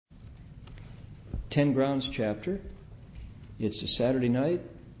Ten Grounds chapter. It's a Saturday night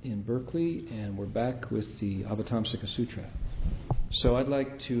in Berkeley, and we're back with the Avatamsaka Sutra. So I'd like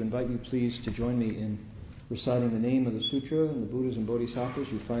to invite you, please, to join me in reciting the name of the sutra and the Buddhas and Bodhisattvas.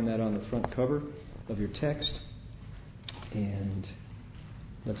 You find that on the front cover of your text. And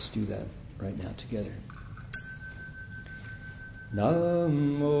let's do that right now together.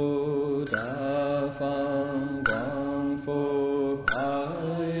 Namo Da Fang Guang Fo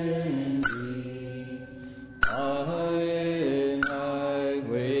Paien Di Paien Ai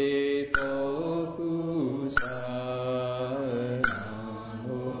Hui Po Pu Sai.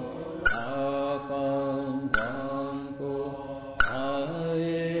 Namo Da Fang Guang Fo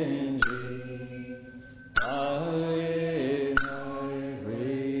Paien Di Paien Ai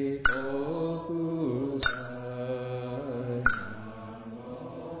Hui Po Pu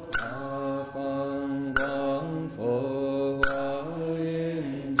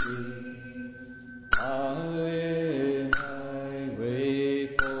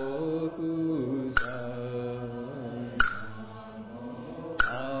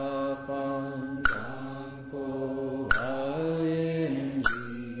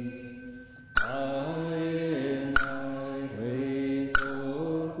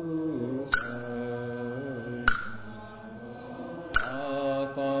Sai.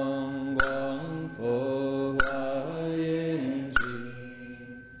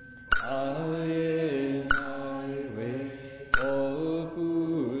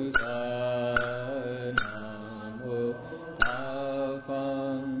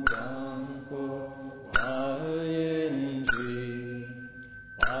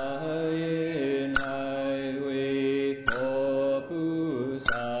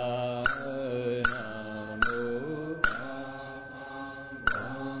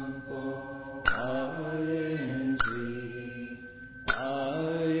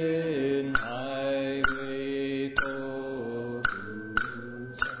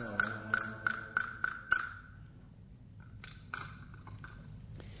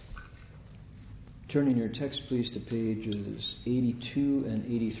 Turn in your text, please, to pages 82 and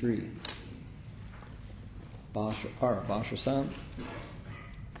 83. Basha-san.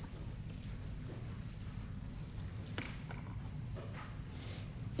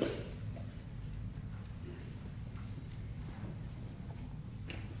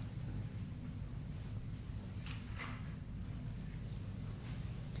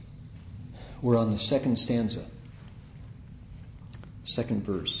 We're on the second stanza, second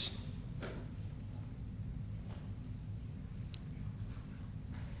verse.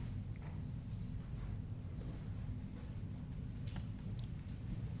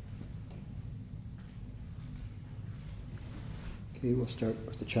 Okay, we'll start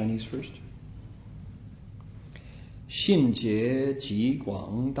with the Chinese first. 信解极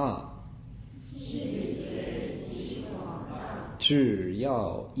广大，智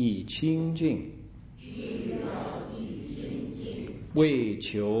要亦清净，为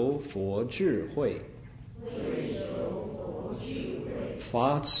求佛智慧，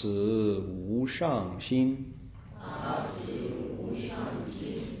发此无上心。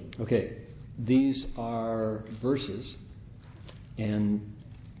Okay, these are verses. And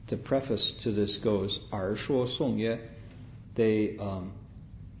the preface to this goes, 耳说颂曰, they,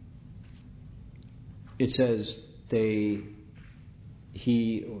 it says,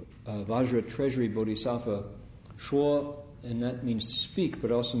 Vajra Treasury Bodhisattva, 说, and that means to speak,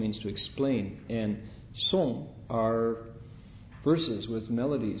 but also means to explain. And song are verses with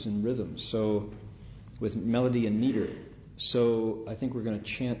melodies and rhythms, so with melody and meter. So I think we're going to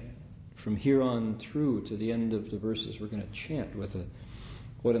chant from here on through to the end of the verses. We're going to chant with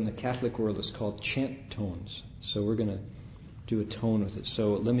what in the Catholic world is called chant tones. So we're going to do a tone with it.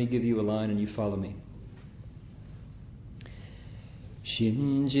 So let me give you a line and you follow me.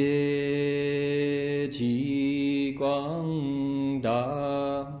 心解极广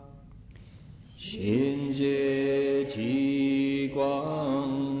大，心解极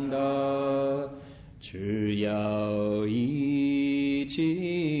广大，智要亦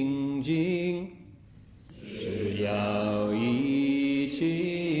清净，智要亦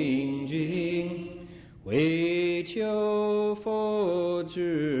清净，为求佛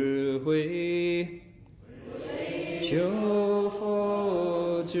智慧，求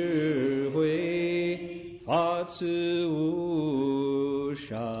佛智慧，发此无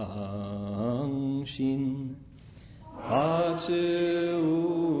上心，发此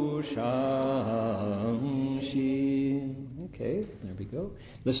无上心。Okay, there we go.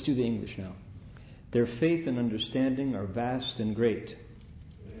 Let's do the English now. Their faith and understanding are vast and great.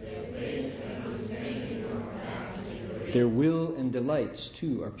 Their will and delights,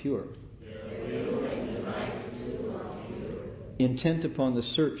 too, are pure. intent upon the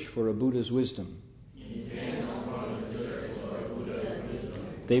search for a Buddha's wisdom.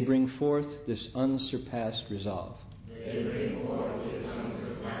 They bring forth this unsurpassed resolve.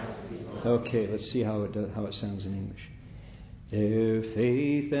 Okay, let's see how it sounds in English. Their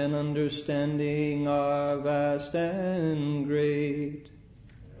faith and understanding are vast and great.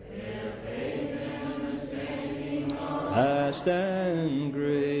 Vast and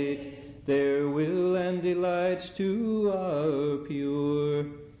great. Their will and delights too are pure.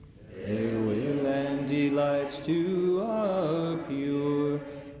 Their will and delights too are pure.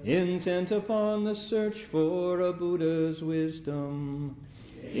 Intent upon the search for a Buddha's wisdom.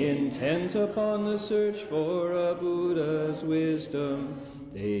 Intent upon the search for a Buddha's wisdom,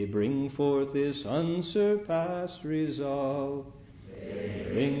 they bring forth this unsurpassed resolve. They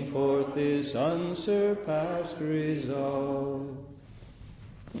bring forth this unsurpassed resolve.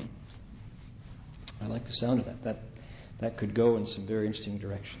 I like the sound of that. That could go in some very interesting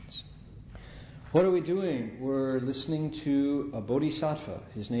directions. What are we doing? We're listening to a bodhisattva.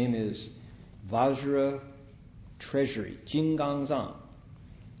 His name is Vajra Treasury, Jingangzang.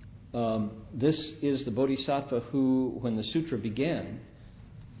 This is the bodhisattva who, when the sutra began,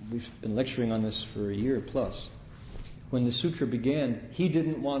 we've been lecturing on this for a year plus. When the sutra began, he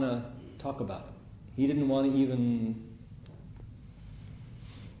didn't want to talk about it. He didn't want to even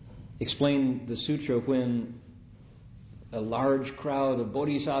explain the sutra when a large crowd of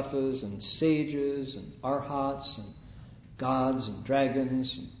bodhisattvas and sages and arhats and gods and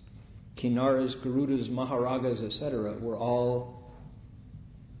dragons and kinnaras, garudas, maharagas, etc. were all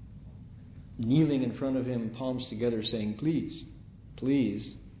kneeling in front of him, palms together, saying, please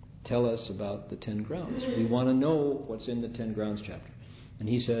tell us about the 10 grounds. We want to know what's in the 10 grounds chapter. And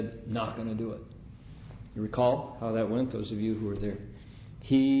he said, not going to do it. You recall how that went, those of you who were there.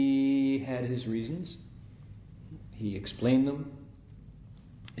 He had his reasons. He explained them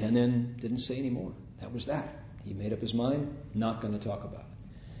and then didn't say any more. That was that. He made up his mind, not going to talk about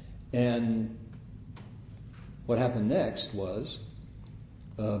it. And what happened next was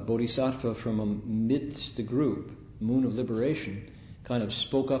a bodhisattva from amidst the group, Moon of Liberation, kind of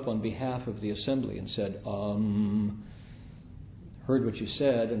spoke up on behalf of the assembly and said, heard what you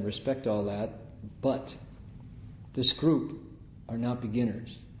said and respect all that, but this group are not beginners.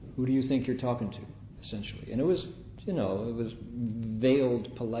 Who do you think you're talking to, essentially? And it was, it was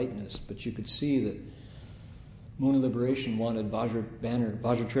veiled politeness, but you could see that Moon of Liberation wanted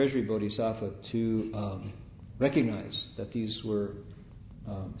Vajra Treasury Bodhisattva to recognize that these were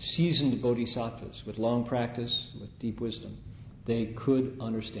seasoned bodhisattvas with long practice, with deep wisdom. They could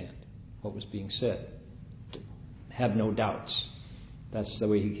understand what was being said, have no doubts. That's the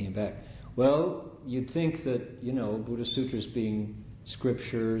way he came back. Well, you'd think that, Buddha Sutras being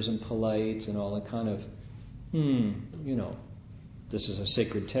scriptures and polite and all that kind of, this is a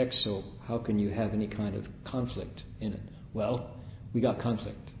sacred text, so how can you have any kind of conflict in it? Well, we got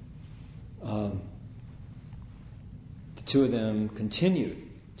conflict. The two of them continued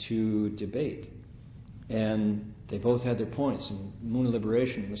to debate, and they both had their points. And Moon of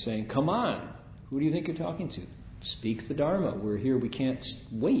Liberation was saying, come on, who do you think you're talking to? Speak the Dharma. We're here, we can't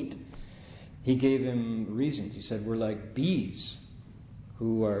wait. He gave him reasons. He said, we're like bees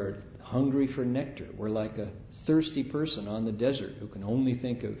who are hungry for nectar. We're like a thirsty person on the desert who can only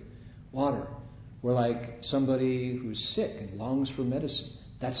think of water. We're like somebody who's sick and longs for medicine.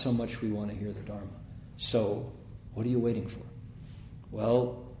 That's how much we want to hear the Dharma. So, what are you waiting for?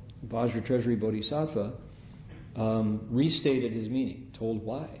 Well, Vajra Treasury Bodhisattva restated his meaning, told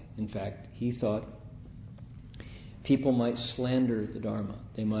why. In fact, he thought people might slander the Dharma.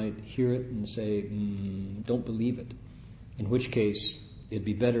 They might hear it and say, don't believe it. In which case, it'd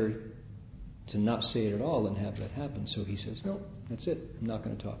be better to not say it at all and have that happen. So he says, no, that's it. I'm not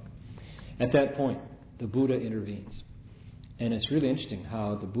going to talk. At that point, the Buddha intervenes. And it's really interesting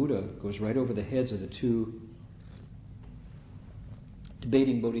how the Buddha goes right over the heads of the two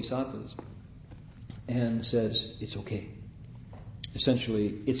debating bodhisattvas and says, it's okay.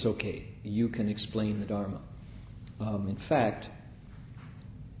 Essentially, it's okay. You can explain the Dharma. In fact,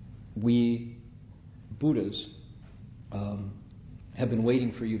 we Buddhas have been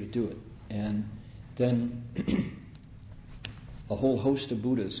waiting for you to do it. And then a whole host of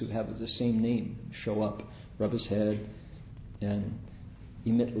Buddhas who have the same name show up, rub his head, and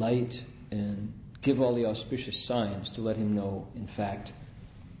emit light, and give all the auspicious signs to let him know, in fact,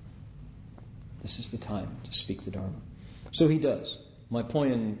 this is the time to speak the Dharma. So he does. My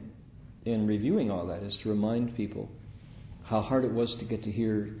point in reviewing all that is to remind people how hard it was to get to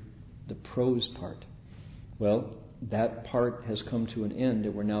hear the prose part. Well, that part has come to an end,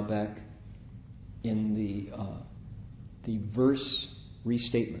 and we're now back in the the verse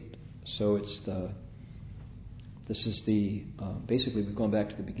restatement. So basically we've gone back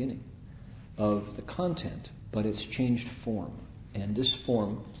to the beginning of the content, but it's changed form. And this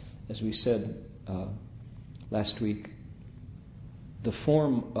form, as we said last week, the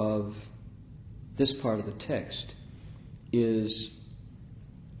form of this part of the text is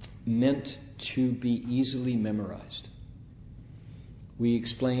meant to be easily memorized. We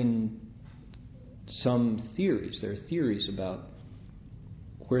explain some theories. There are theories about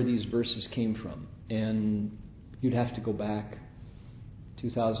where these verses came from, and you'd have to go back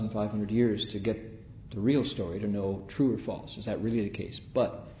 2,500 years to get the real story to know true or false. Is that really the case?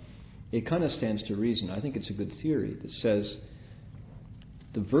 But it kind of stands to reason. I think it's a good theory that says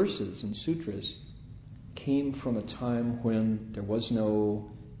the verses in sutras came from a time when there was no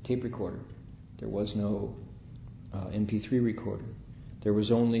tape recorder, there was no MP3 recorder, there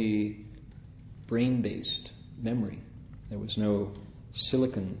was only brain-based memory, there was no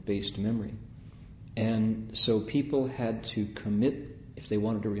silicon-based memory. And so people had to commit, if they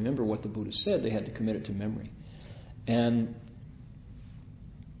wanted to remember what the Buddha said, they had to commit it to memory. And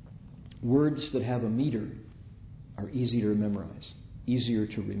words that have a meter are easy to memorize, easier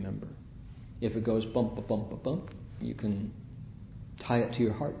to remember. If it goes bump, ba bump, ba bump, you can tie it to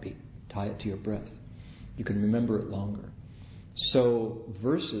your heartbeat, tie it to your breath. You can remember it longer. So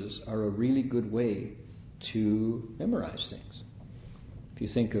verses are a really good way to memorize things. If you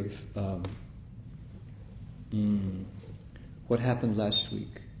think of what happened last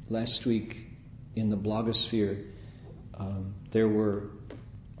week. Last week in the blogosphere, there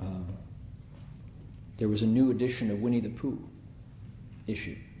was a new edition of Winnie the Pooh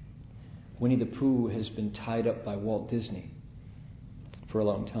issued. Winnie the Pooh has been tied up by Walt Disney for a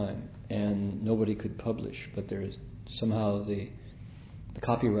long time, and nobody could publish, but somehow the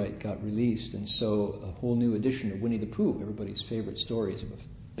copyright got released, and so a whole new edition of Winnie the Pooh, everybody's favorite stories of a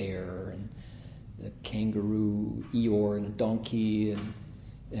bear and a kangaroo, Eeyore, and a donkey,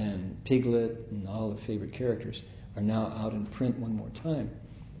 and Piglet, and all the favorite characters, are now out in print one more time.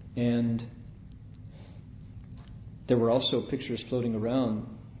 And there were also pictures floating around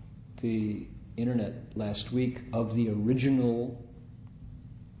the internet last week of the original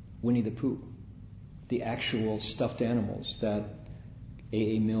Winnie the Pooh, the actual stuffed animals that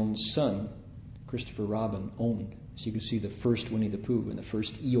A.A. Milne's son, Christopher Robin, owned. So you can see the first Winnie the Pooh and the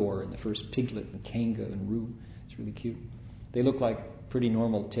first Eeyore and the first Piglet and Kanga and Roo. It's really cute. They look like pretty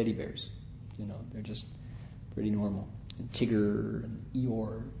normal teddy bears. They're just pretty normal. And Tigger and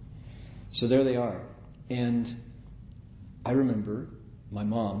Eeyore. So there they are. And I remember my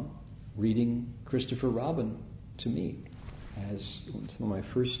mom reading Christopher Robin to me as some of my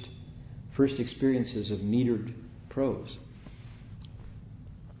first experiences of metered prose.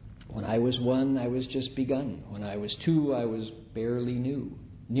 When I was 1, I was just begun. When I was 2, I was nearly new.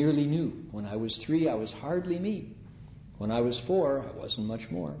 When I was 3, I was hardly me. When I was 4, I wasn't much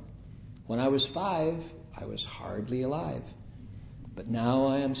more. When I was 5, I was hardly alive. But now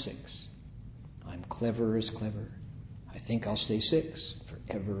I am 6. I'm clever as clever. I think I'll stay 6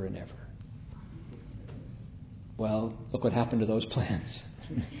 forever and ever. Well, look what happened to those plans.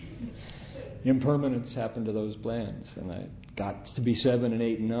 Impermanence happened to those plans, and I got to be 7 and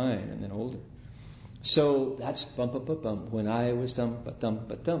 8 and 9, and then older. So that's bump, bump, bump, bump. When I was dump, but dump,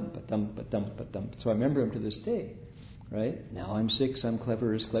 but dump, but dump, but dump, but dump. So I remember him to this day, right? Now I'm 6, I'm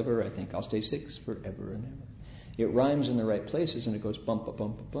clever as clever. I think I'll stay 6 forever and ever. It rhymes in the right places, and it goes bump, bump,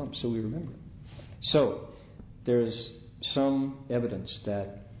 bump, bump, bump. So we remember it. So there's some evidence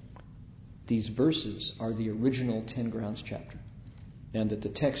that these verses are the original 10 Grounds chapter, and that the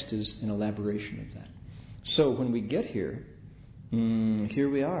text is an elaboration of that. So when we get here, here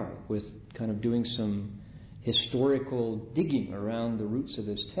we are with kind of doing some historical digging around the roots of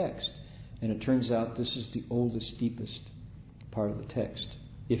this text, and it turns out this is the oldest, deepest part of the text,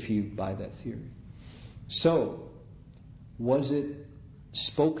 if you buy that theory. So, was it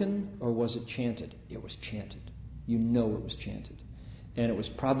spoken or was it chanted? It was chanted. You know it was chanted. And it was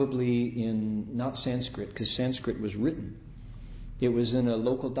probably in, not Sanskrit, because Sanskrit was written. It was in a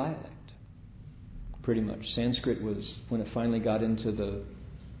local dialect, pretty much. Sanskrit was, when it finally got into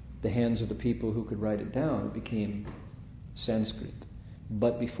the hands of the people who could write it down, it became Sanskrit.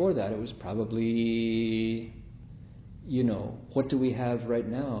 But before that, it was probably, what do we have right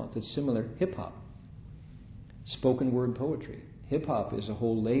now that's similar? Hip-hop. Spoken word poetry. Hip-hop is a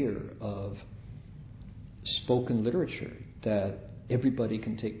whole layer of spoken literature that everybody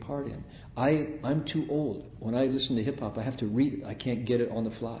can take part in. I'm too old. When I listen to hip-hop, I have to read it. I can't get it on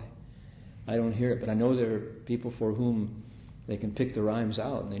the fly. I don't hear it. But I know there are people for whom they can pick the rhymes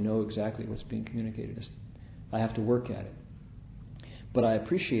out and they know exactly what's being communicated. I have to work at it. But I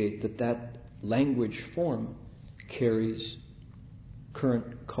appreciate that language form carries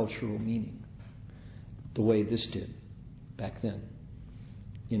current cultural meaning, the way this did back then,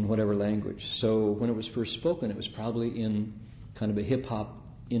 in whatever language. So when it was first spoken, it was probably in kind of a hip-hop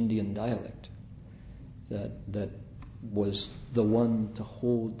Indian dialect that was the one to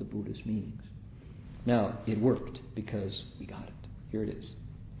hold the Buddha's meanings. Now, it worked because we got it. Here it is.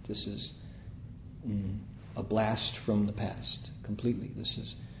 This is a blast from the past, completely. This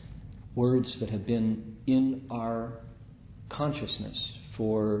is words that have been in our consciousness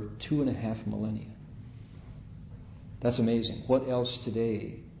for 2.5 millennia. That's amazing. What else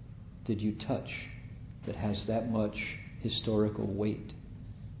today did you touch that has that much historical weight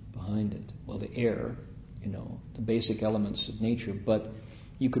behind it? Well, the air, the basic elements of nature, but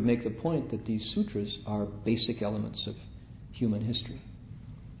you could make the point that these sutras are basic elements of human history,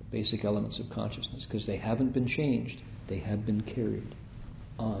 basic elements of consciousness, because they haven't been changed. They have been carried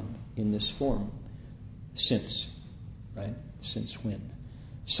on in this form since, right? Since when?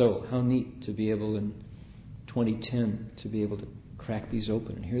 So, how neat to be able in 2010 to be able to crack these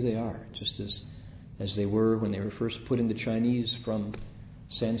open. And here they are, just as they were when they were first put into Chinese from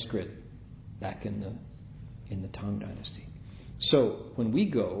Sanskrit back in the Tang Dynasty. So, when we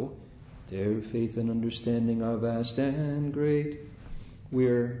go, their faith and understanding are vast and great,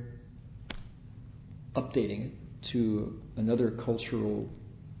 we're updating it to another cultural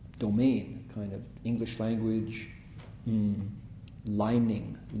domain, kind of English language,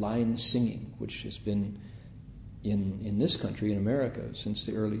 line singing, which has been in this country, in America, since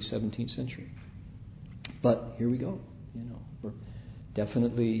the early 17th century. But here we go. We're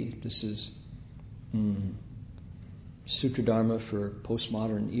definitely, this is Sutra Dharma for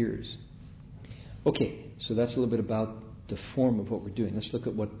postmodern ears. Okay, so that's a little bit about the form of what we're doing. Let's look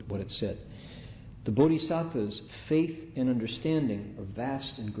at what it said. The Bodhisattva's faith and understanding are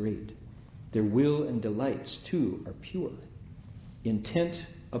vast and great. Their will and delights, too, are pure. Intent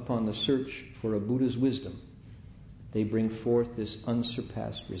upon the search for a Buddha's wisdom, they bring forth this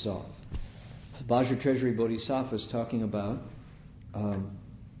unsurpassed resolve. Vajra Treasury Bodhisattva is talking about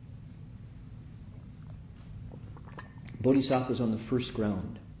Bodhisattvas on the first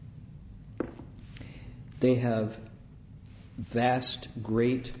ground. They have vast,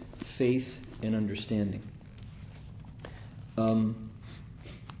 great faith and understanding. Here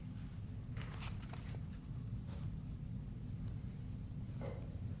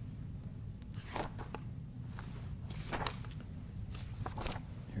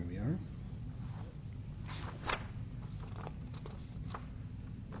we are.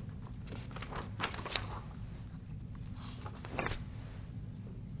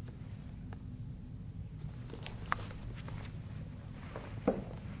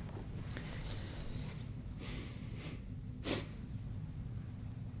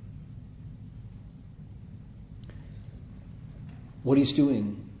 What he's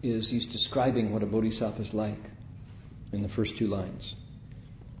doing is he's describing what a bodhisattva is like in the first 2 lines.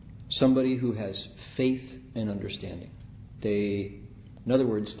 Somebody who has faith and understanding. In other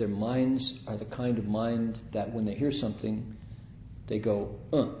words, their minds are the kind of mind that when they hear something, they go,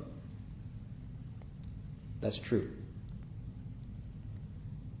 that's true.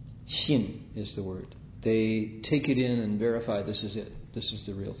 Xin is the word. They take it in and verify this is it. This is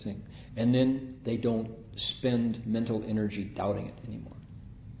the real thing. And then they don't spend mental energy doubting it anymore.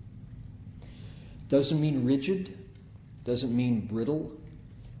 Doesn't mean rigid, doesn't mean brittle,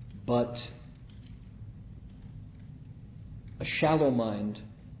 but a shallow mind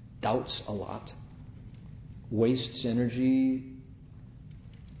doubts a lot, wastes energy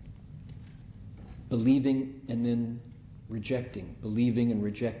believing and then rejecting, believing and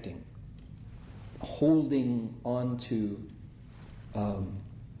rejecting, holding on to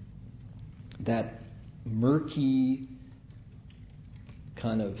that murky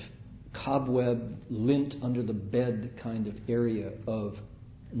kind of cobweb, lint under the bed kind of area of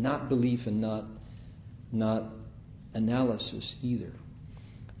not belief and not analysis either.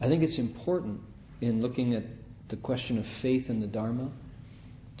 I think it's important in looking at the question of faith in the Dharma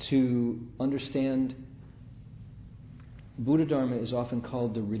to understand Buddha Dharma is often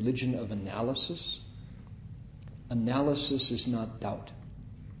called the religion of analysis. Analysis is not doubt.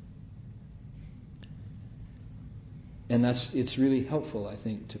 And it's really helpful, I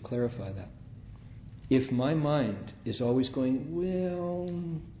think, to clarify that. If my mind is always going, well,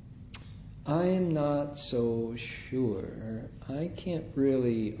 I'm not so sure, I can't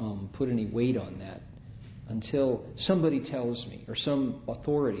really put any weight on that until somebody tells me, or some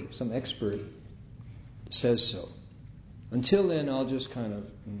authority, some expert says so. Until then, I'll just kind of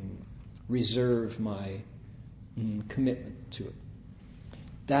reserve my commitment to it.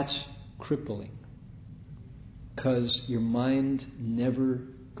 That's crippling, because your mind never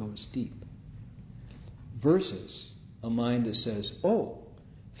goes deep. Versus a mind that says, oh,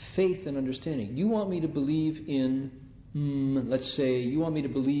 faith and understanding. You want me to believe in, let's say, you want me to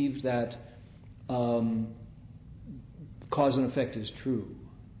believe that cause and effect is true.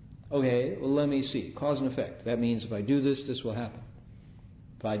 Okay, well, let me see. Cause and effect. That means if I do this, this will happen.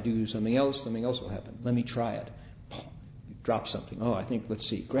 If I do something else will happen. Let me try it. You drop something. Oh, I think, let's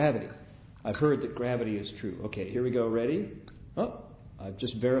see, gravity. I've heard that gravity is true. Okay, here we go. Ready? Oh, I've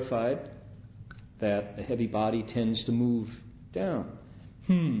just verified that a heavy body tends to move down.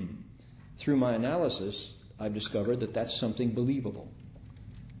 Through my analysis, I've discovered that that's something believable.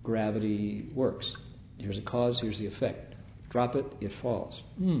 Gravity works. Here's a cause, here's the effect. Drop it, it falls.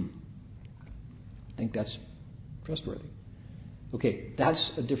 I think that's trustworthy. Okay,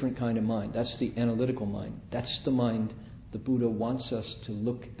 that's a different kind of mind. That's the analytical mind. That's the mind the Buddha wants us to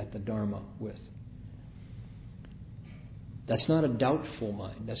look at the Dharma with. That's not a doubtful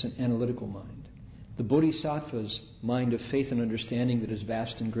mind. That's an analytical mind. The Bodhisattva's mind of faith and understanding that is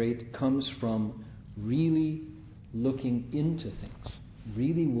vast and great comes from really looking into things,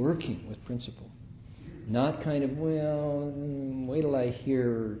 really working with principle. Not kind of, well, wait till I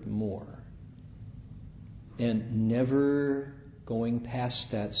hear more. And never going past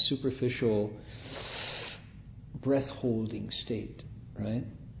that superficial breath-holding state, right?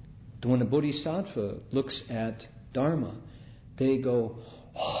 When the Bodhisattva looks at Dharma, they go,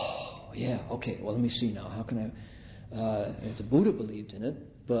 oh, yeah, okay, well, let me see now. How can I... the Buddha believed in it,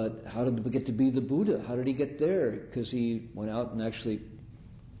 but how did we get to be the Buddha? How did he get there? Because he went out and actually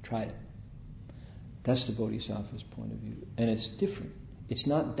tried it. That's the Bodhisattva's point of view. And it's different. It's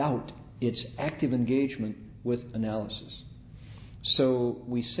not doubt. It's active engagement with analysis. So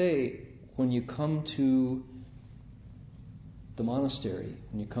we say, when you come to the monastery,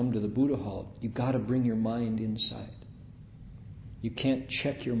 when you come to the Buddha hall, you've got to bring your mind inside. You can't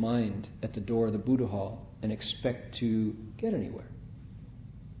check your mind at the door of the Buddha hall and expect to get anywhere.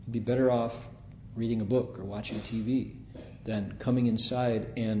 You'd be better off reading a book or watching TV than coming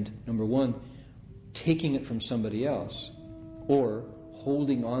inside and, number one, taking it from somebody else, or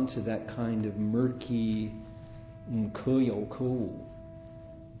holding on to that kind of murky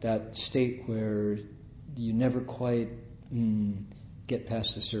that state where you never quite get past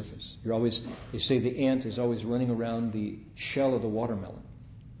the surface. They say the ant is always running around the shell of the watermelon.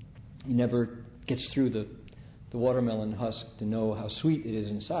 He never gets through the watermelon husk to know how sweet it is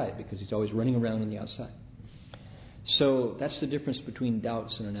inside, because he's always running around on the outside. So that's the difference between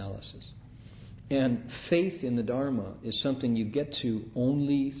doubts and analysis. And faith in the Dharma is something you get to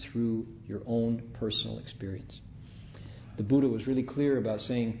only through your own personal experience. The Buddha was really clear about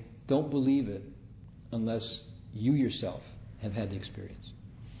saying, don't believe it unless you yourself have had the experience.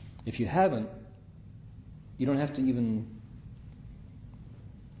 If you haven't, you don't have to even,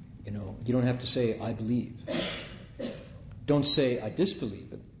 you don't have to say, I believe. Don't say, I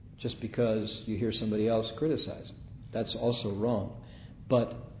disbelieve it, just because you hear somebody else criticize it. That's also wrong.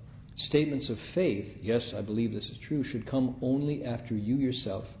 But statements of faith, yes, I believe this is true, should come only after you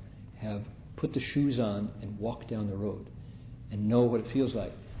yourself have put the shoes on and walked down the road and know what it feels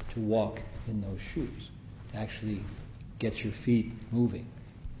like to walk in those shoes, to actually get your feet moving.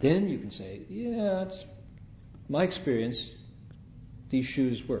 Then you can say, yeah, it's my experience, these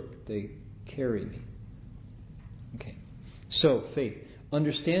shoes work, they carry me. Okay. So, faith.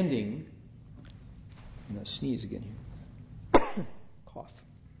 Understanding, I'm going to sneeze again here. Cough.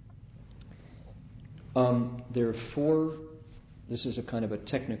 There are four, this is a kind of a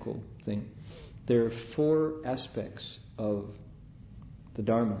technical thing. There are four aspects of the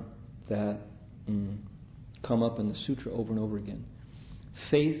Dharma that come up in the sutra over and over again.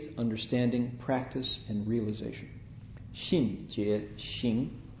 Faith, understanding, practice, and realization. Xin, jie,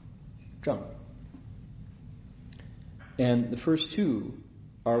 xing, zhang. And the first two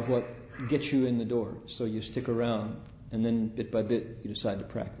are what get you in the door. So you stick around, and then bit by bit you decide to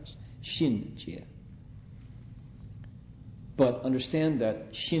practice. Xin, jie. But understand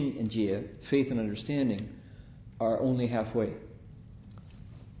that Xin and Jie, faith and understanding, are only halfway.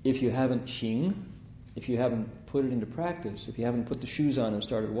 If you haven't Xing, if you haven't put it into practice, if you haven't put the shoes on and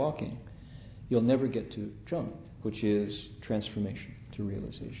started walking, you'll never get to Zheng, which is transformation, to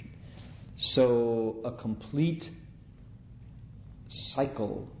realization. So a complete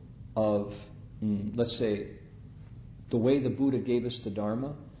cycle of, let's say, the way the Buddha gave us the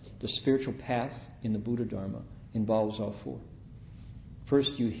Dharma, the spiritual path in the Buddha Dharma involves all four.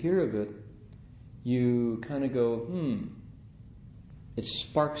 First you hear of it, you kind of go, it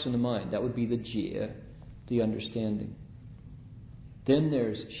sparks in the mind. That would be the Jie. the understanding. Then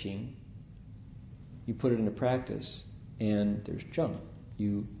there's Xing. You put it into practice, and there's Zheng.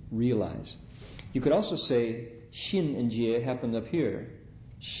 You realize. You could also say Xin and Jie happened up here.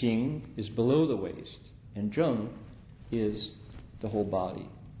 Xing is below the waist, and Zheng is the whole body,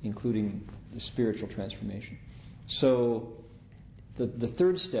 including the spiritual transformation. So the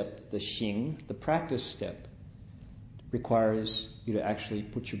third step, the Xing, the practice step, requires you to actually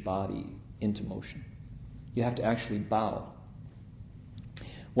put your body into motion. You have to actually bow.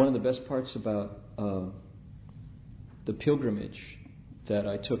 One of the best parts about the pilgrimage that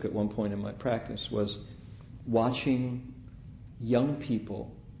I took at one point in my practice was watching young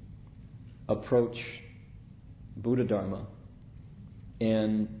people approach Buddha Dharma,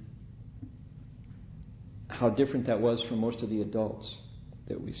 and how different that was from most of the adults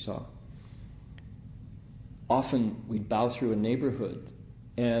that we saw. Often we'd bow through a neighborhood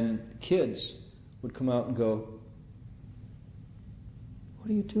and kids would come out and go, "What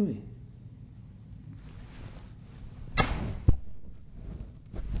are you doing?"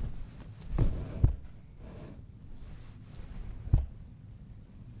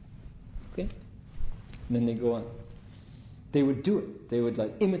 Okay? And then they go on. They would do it. They would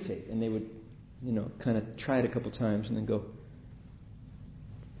like imitate, and they would, kind of try it a couple times and then go,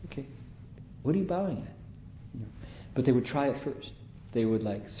 "Okay, what are you bowing at?" But they would try it first. They would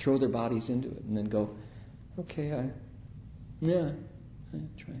like throw their bodies into it and then go, "Okay, I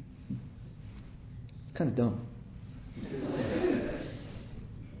try." It's kind of dumb.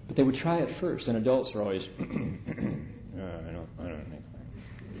 But they would try it first, and adults are always, I don't think.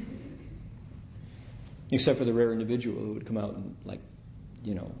 Except for the rare individual who would come out and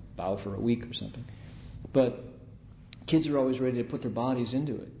bow for a week or something. But kids are always ready to put their bodies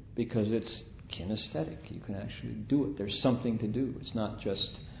into it because it's kinesthetic. You can actually do it. There's something to do. It's not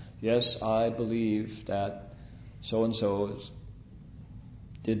just, yes, I believe that so-and-so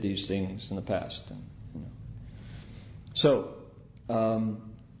did these things in the past. So,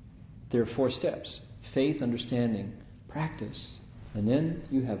 there are 4 steps. Faith, understanding, practice, and then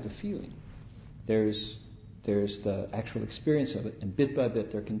you have the feeling. There's the actual experience of it, and bit by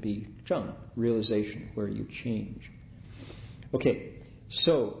bit there can be zheng, realization, where you change. Okay,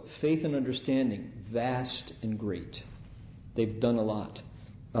 so faith and understanding, vast and great. They've done a lot.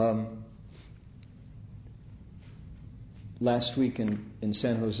 Last week in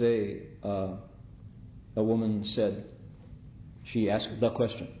San Jose, a woman said, she asked the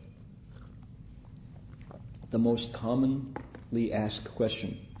question. The most commonly asked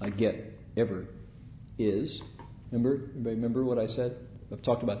question I get ever is, remember what I said? I've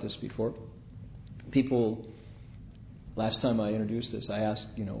talked about this before. People, last time I introduced this, I asked,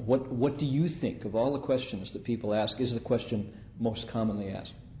 what do you think of all the questions that people ask is the question most commonly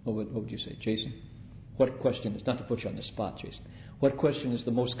asked? What would you say, Jason? What question is, not to put you on the spot, Jason, what question is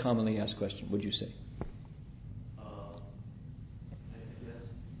the most commonly asked question, would you say?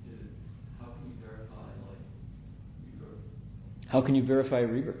 How can you verify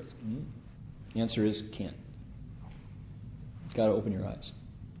rebirth? Mm-hmm. The answer is can't. You've got to open your eyes.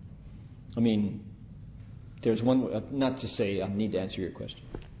 I mean, there's one. Not to say I need to answer your question.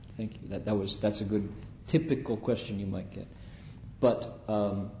 Thank you. That's a good typical question you might get. But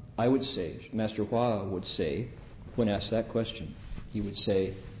I would say, Master Hua would say, when asked that question, he would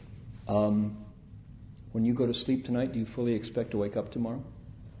say, "When you go to sleep tonight, do you fully expect to wake up tomorrow?"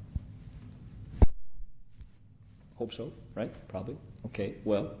 Hope so, right? Probably. Okay,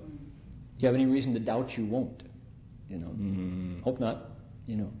 well, do you have any reason to doubt you won't? Hope not.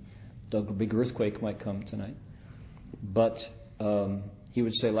 The big earthquake might come tonight. But he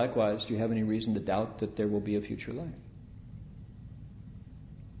would say, likewise, do you have any reason to doubt that there will be a future life?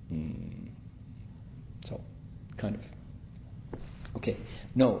 So, kind of. Okay,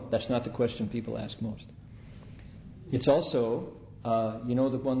 no, that's not the question people ask most. It's also,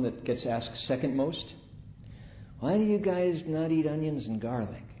 the one that gets asked second most? Why do you guys not eat onions and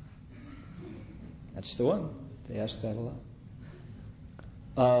garlic? That's the one. They ask that a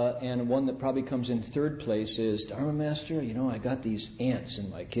lot. And one that probably comes in third place is, Dharma Master, I got these ants in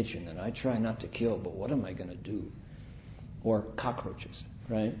my kitchen and I try not to kill, but what am I going to do? Or cockroaches,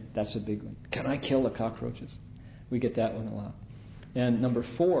 right? That's a big one. Can I kill the cockroaches? We get that one a lot. And number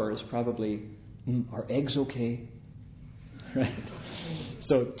 4 is probably, are eggs okay? Right?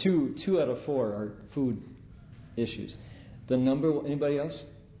 So 2 out of 4 are food issues. Anybody else?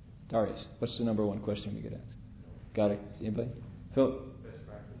 Darius, what's the number 1 question we get asked? Got it? Anybody? Phil?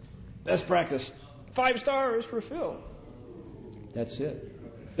 Best practice. 5 stars for Phil. That's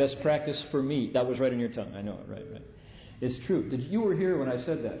it. Best practice for me. That was right on your tongue. I know it. Right. It's true. You were here when I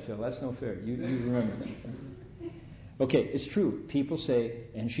said that, Phil. That's no fair. You remember that. Okay, it's true. People say,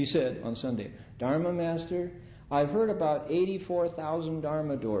 and she said on Sunday, Dharma Master, I've heard about 84,000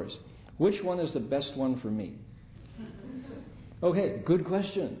 Dharma doors. Which one is the best one for me? Okay, good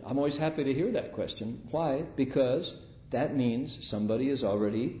question. I'm always happy to hear that question. Why? Because that means somebody is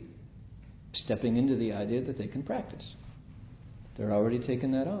already stepping into the idea that they can practice. They're already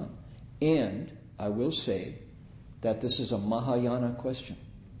taking that on. And I will say that this is a Mahayana question.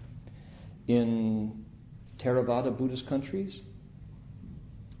 In Theravada Buddhist countries,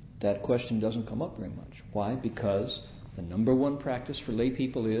 that question doesn't come up very much. Why? Because the number one practice for lay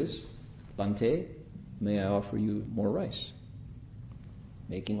people is, Bhante, may I offer you more rice?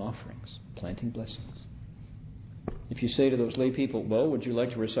 Making offerings, planting blessings. If you say to those lay people, well, would you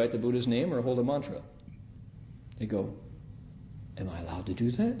like to recite the Buddha's name or hold a mantra? They go, am I allowed to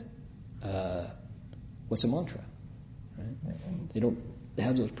do that? What's a mantra? Right? They don't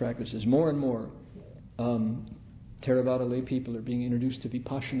have those practices. More and more, Theravada lay people are being introduced to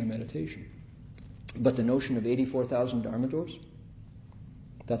Vipassana meditation. But the notion of 84,000 Dharma doors,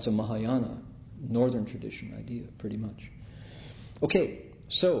 that's a Mahayana, northern tradition idea, pretty much. Okay,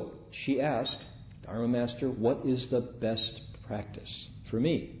 so she asked, Dharma Master, what is the best practice for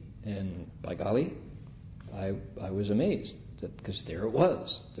me? And by golly, I was amazed, because there it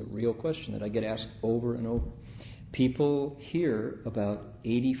was, the real question that I get asked over and over. People hear about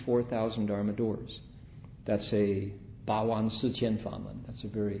 84,000 Dharma doors. That's a Bawan Si Qian Faman. That's a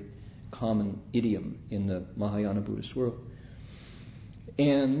very common idiom in the Mahayana Buddhist world.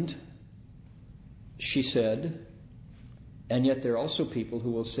 And she said, and yet there are also people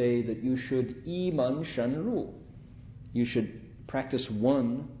who will say that you should yi man shan ru. You should practice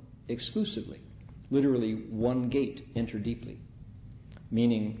one exclusively. Literally, one gate, enter deeply.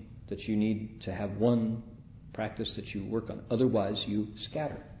 Meaning that you need to have one practice that you work on. Otherwise, you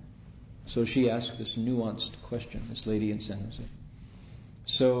scatter. So she asked this nuanced question, this lady in San Jose.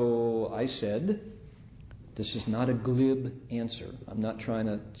 So I said, this is not a glib answer. I'm not trying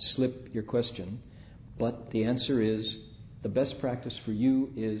to slip your question. But the answer is, the best practice for you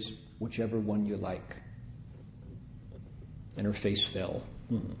is whichever one you like. And her face fell.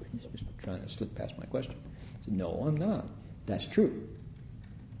 Just trying to slip past my question. I said, no, I'm not. That's true.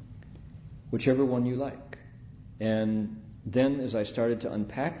 Whichever one you like. And then as I started to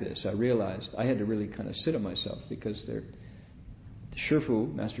unpack this, I realized I had to really kind of sit on myself, because the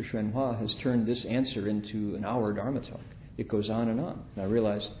Shifu, Master Xuan Hua, has turned this answer into an hour Dharma talk. It goes on and on. And I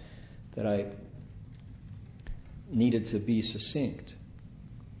realized that I needed to be succinct.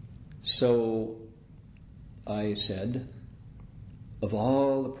 So I said, of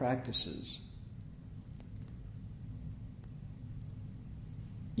all the practices,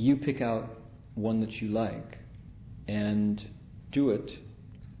 you pick out one that you like and do it.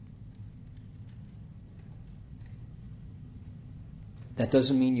 That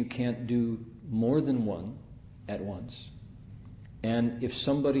doesn't mean you can't do more than one at once. And if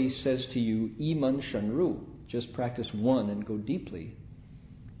somebody says to you, Iman Shanru, just practice one and go deeply,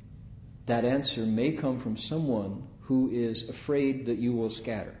 that answer may come from someone who is afraid that you will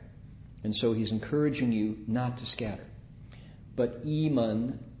scatter. And so he's encouraging you not to scatter. But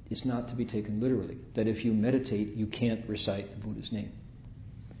Iman is not to be taken literally. That if you meditate, you can't recite the Buddha's name.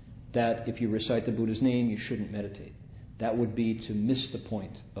 That if you recite the Buddha's name, you shouldn't meditate. That would be to miss the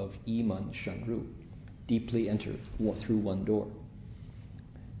point of Iman Shanru. Deeply enter through one door.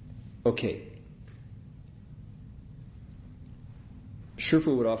 Okay.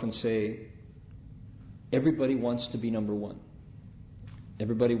 Shifu would often say, everybody wants to be number one.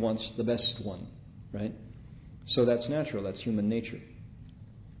 Everybody wants the best one, right? So that's natural, that's human nature.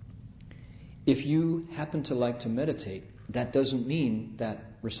 If you happen to like to meditate, that doesn't mean that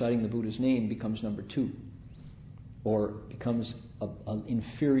reciting the Buddha's name becomes number two or becomes an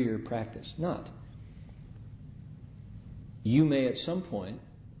inferior practice. Not. You may at some point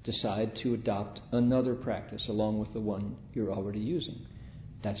decide to adopt another practice along with the one you're already using.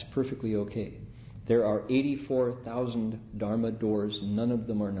 That's perfectly okay. There are 84,000 Dharma doors, none of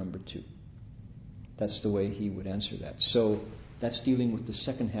them are number two. That's the way he would answer that. So that's dealing with the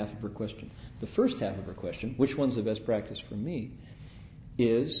second half of her question. The first half of her question, which one's the best practice for me,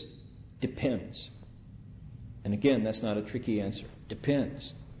 is depends. And again, that's not a tricky answer.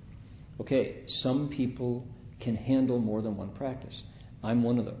 Depends. Okay, some people can handle more than one practice. I'm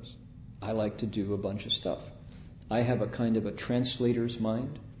one of those. I like to do a bunch of stuff. I have a kind of a translator's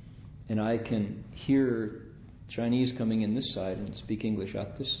mind, and I can hear Chinese coming in this side and speak English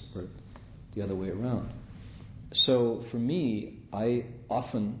out this, or the other way around. So for me, I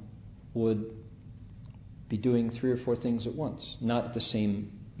often would be doing 3 or 4 things at once, not at the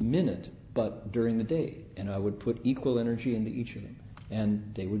same minute, but during the day. And I would put equal energy into each of them.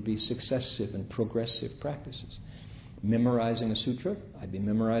 And they would be successive and progressive practices. Memorizing a sutra, I'd be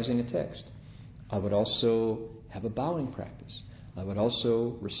memorizing a text. I would also have a bowing practice. I would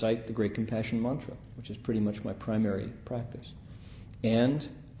also recite the Great Compassion Mantra, which is pretty much my primary practice. And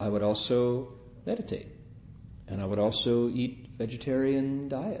I would also meditate. And I would also eat vegetarian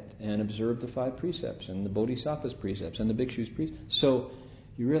diet and observe the 5 precepts and the Bodhisattva's precepts and the Bhikshu's precepts. So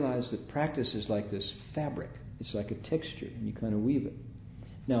you realize that practice is like this fabric. It's like a texture, and you kind of weave it.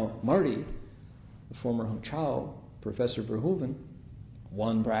 Now, Marty, the former Hung Chao, Professor Verhoeven,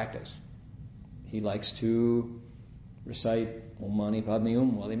 one practice. He likes to recite Om Mani Padme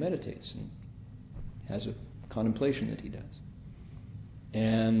Hum while he meditates, and has a contemplation that he does.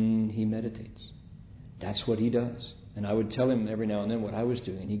 And he meditates. That's what he does. And I would tell him every now and then what I was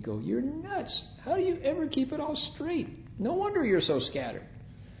doing. He'd go, "You're nuts. How do you ever keep it all straight? No wonder you're so scattered.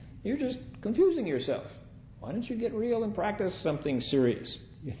 You're just confusing yourself. Why don't you get real and practice something serious?"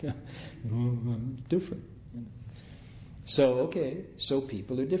 Different. So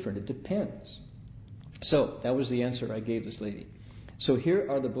people are different. It depends. So that was the answer I gave this lady. So here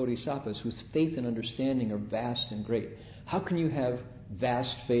are the bodhisattvas whose faith and understanding are vast and great. How can you have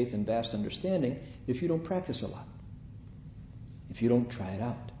vast faith and vast understanding if you don't practice a lot? If you don't try it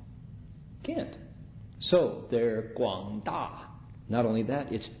out? Can't. So they're Guang Da. Not only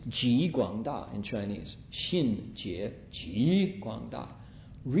that, it's Ji Guang Da in Chinese. Xin Jie Ji Guang Da.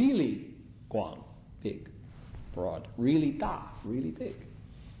 Really Guang, big, broad. Really Da, really big.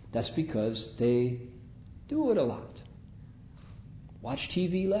 That's because they do it a lot. Watch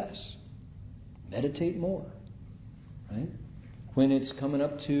TV less. Meditate more. Right? When it's coming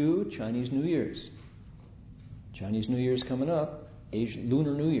up to Chinese New Year's. Chinese New Year's coming up.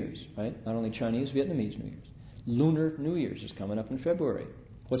 Lunar New Year's, right? Not only Chinese, Vietnamese New Year's. Lunar New Year's is coming up in February.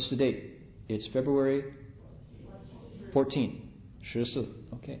 What's the date? It's February 14. 14.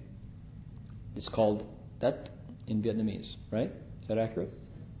 Okay. It's called Tet in Vietnamese, right? Is that accurate?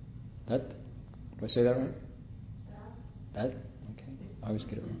 Tet? Do I say that right? Tet? Okay. I always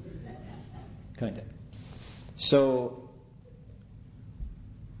get it wrong. Kind of. So,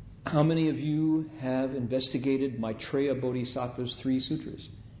 how many of you have investigated Maitreya Bodhisattva's 3 sutras?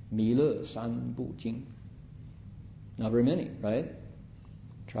 Mi Le San Bu Jing. Not very many, right?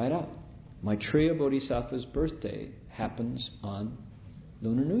 Try it out. Maitreya Bodhisattva's birthday happens on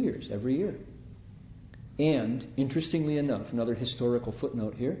Lunar New Year's every year. And, interestingly enough, another historical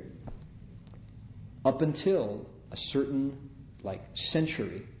footnote here, up until a certain,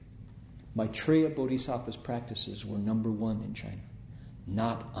 century, Maitreya Bodhisattva's practices were number 1 in China,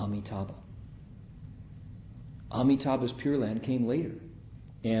 not Amitabha. Amitabha's Pure Land came later.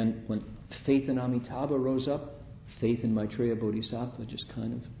 And when faith in Amitabha rose up, faith in Maitreya Bodhisattva just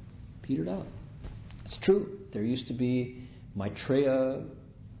kind of petered out. It's true. There used to be Maitreya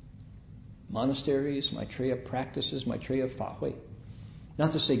monasteries, Maitreya practices, Maitreya Fa Hui.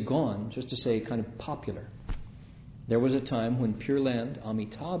 Not to say gone, just to say kind of popular. There was a time when Pure Land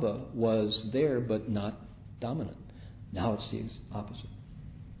Amitabha was there but not dominant. Now it's the opposite.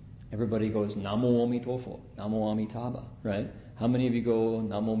 Everybody goes Namo Amitofo, Namo Amitabha, right? How many of you go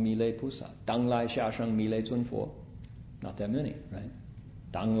Namo Mile Pusa, Dang Lai Xia Sheng Mile Zun Fo? Not that many, right?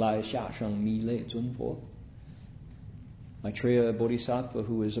 Dang Lai Xia Sheng Mile Zun Fo. Maitreya Bodhisattva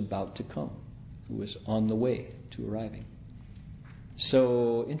who is about to come, who is on the way to arriving.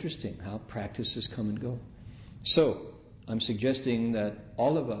 So interesting how practices come and go. So I'm suggesting that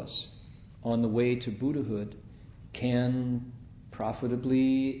all of us on the way to Buddhahood can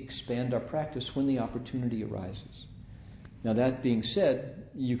profitably expand our practice when the opportunity arises. Now that being said,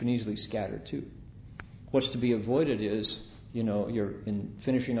 you can easily scatter too. What's to be avoided is, you're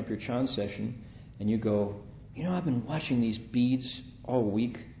finishing up your Chan session and you go, I've been watching these beads all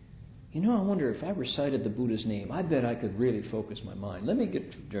week. I wonder if I recited the Buddha's name, I bet I could really focus my mind. Let me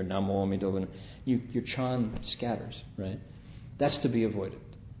get your Namo Amitabha. Your Chan scatters, right? That's to be avoided.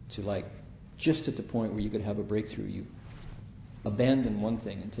 To just at the point where you could have a breakthrough, you abandon one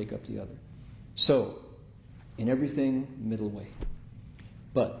thing and take up the other. So, in everything, middle way.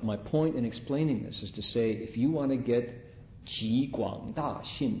 But my point in explaining this is to say, if you want to get Ji Guang Da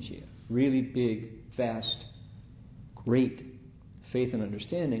Xin Jie, really big, vast, great faith and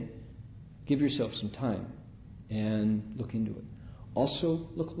understanding, give yourself some time and look into it. Also,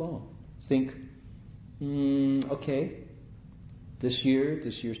 look long. Think, okay, this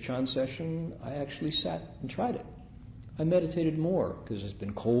year's Chan session, I actually sat and tried it. I meditated more because it's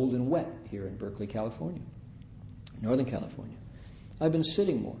been cold and wet here in Berkeley, California, Northern California. I've been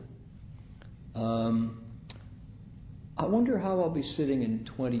sitting more. I wonder how I'll be sitting in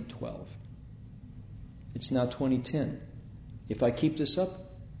 2012. It's now 2010. If I keep this up,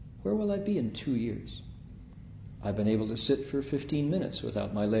 where will I be in 2 years? I've been able to sit for 15 minutes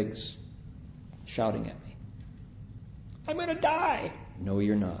without my legs shouting at me. I'm going to die. No,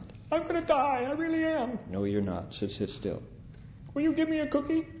 you're not. I'm going to die. I really am. No, you're not. Sit still. Will you give me a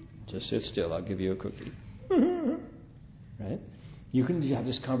cookie? Just sit still. I'll give you a cookie. Right? You can have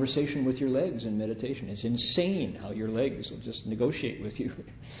this conversation with your legs in meditation. It's insane how your legs will just negotiate with you.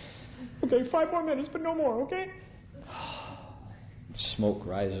 Okay, 5 more minutes, but no more, okay? Smoke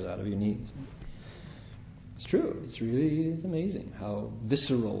rises out of your knees. It's true. It's amazing how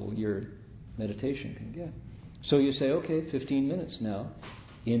visceral your meditation can get. So you say, okay, 15 minutes now.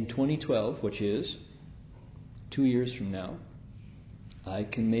 In 2012, which is 2 years from now, I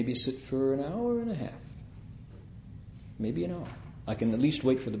can maybe sit for an hour and a half. Maybe an hour. I can at least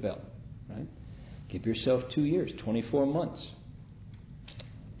wait for the bell. Right? Give yourself 2 years, 24 months.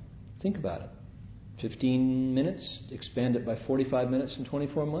 Think about it. 15 minutes, expand it by 45 minutes in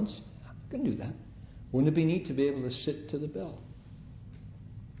 24 months. I can do that. Wouldn't it be neat to be able to sit to the bell?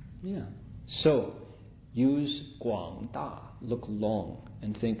 Yeah. So, use Guang Da, look long,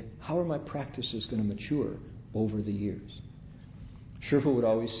 and think, how are my practices going to mature over the years? Shifu would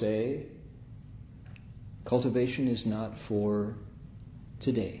always say, cultivation is not for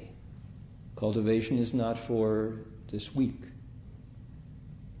today. Cultivation is not for this week.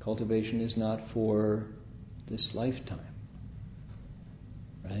 Cultivation is not for this lifetime.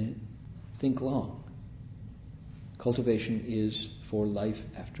 Right? Think long. Cultivation is for life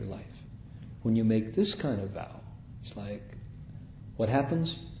after life. When you make this kind of vow, it's like, what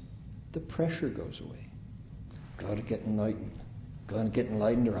happens? The pressure goes away. Got to get enlightened. Got to get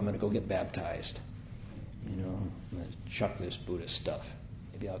enlightened or I'm going to go get baptized. I'm going to chuck this Buddhist stuff.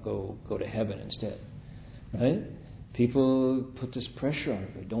 Maybe I'll go to heaven instead. Right? People put this pressure on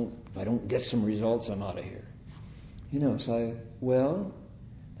it. If I don't get some results, I'm out of here. It's like, well,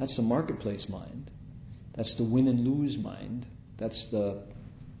 that's the marketplace mind. That's the win and lose mind. That's the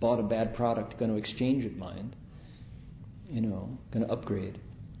bought a bad product, going to exchange it mind. Going to upgrade.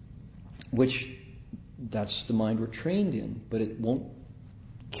 Which, that's the mind we're trained in, but it won't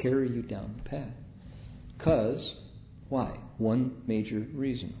carry you down the path. Because, why? One major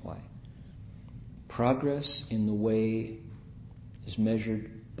reason why. Progress in the way is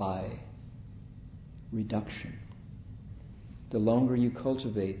measured by reduction. The longer you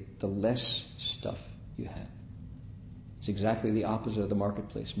cultivate, the less stuff you have. It's exactly the opposite of the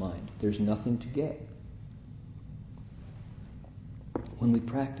marketplace mind. There's nothing to get. When we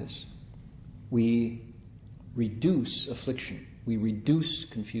practice, we reduce affliction, we reduce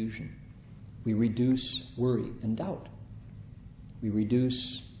confusion, we reduce worry and doubt. We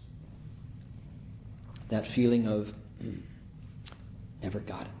reduce that feeling of never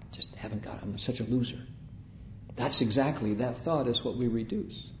got it, just haven't got it, I'm such a loser. That's exactly, that thought is what we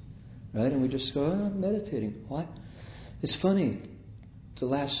reduce. Right? And we just go, I'm meditating. What? It's funny. The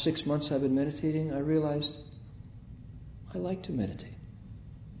last 6 months I've been meditating, I realized I like to meditate.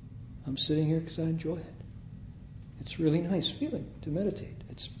 I'm sitting here because I enjoy it. It's a really nice feeling to meditate.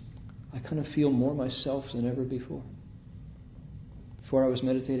 I kind of feel more myself than ever before. Before I was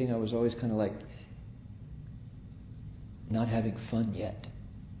meditating, I was always kind of like not having fun yet.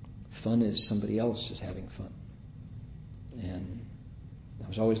 Fun is somebody else is having fun. And I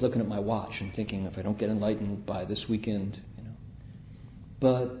was always looking at my watch and thinking, if I don't get enlightened by this weekend,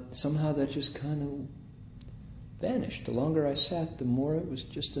 But somehow that just kind of vanished. The longer I sat, the more it was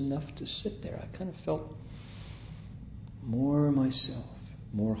just enough to sit there. I kind of felt more myself,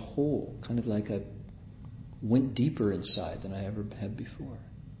 more whole, kind of like I went deeper inside than I ever had before.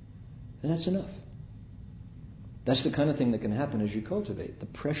 And that's enough. That's the kind of thing that can happen as you cultivate. The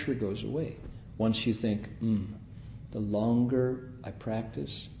pressure goes away. Once you think, the longer I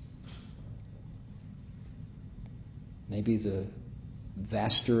practice, maybe the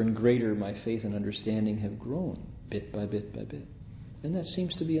vaster and greater my faith and understanding have grown, bit by bit by bit. And that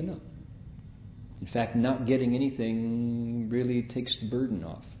seems to be enough. In fact, not getting anything really takes the burden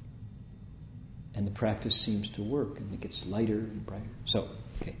off. And the practice seems to work, and it gets lighter and brighter. So,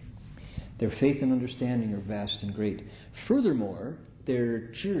 okay. Their faith and understanding are vast and great. Furthermore,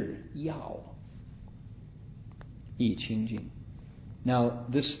 their zhi yao, yi qing jing. Now,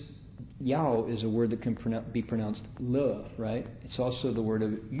 this yao is a word that can be pronounced le, right? It's also the word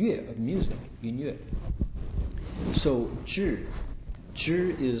of yue, of music, yun yue. So, zhi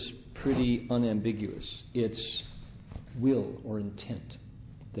is pretty unambiguous. It's will or intent.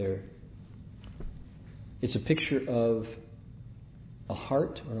 It's a picture of a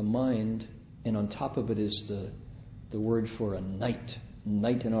heart or a mind, and on top of it is the the word for a knight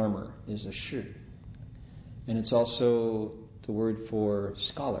in armor is a shi. And it's also the word for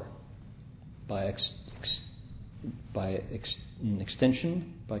scholar by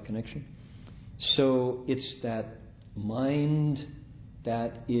extension, by connection. So it's that mind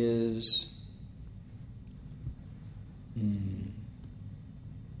that is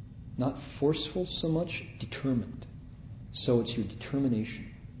not forceful so much, determined. So it's your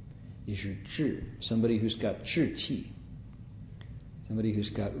determination, is your zhi, somebody who's got zhi qi, somebody who's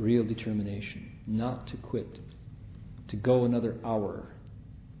got real determination, not to quit, to go another hour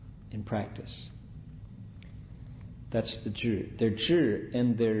in practice. That's the zhi. Their zhi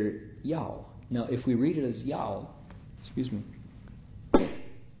and their yao. Now, if we read it as yao,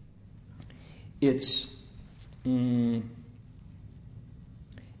 it's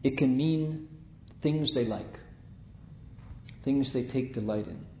it can mean things they like, things they take delight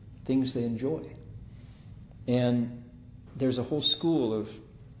in, things they enjoy. And there's a whole school of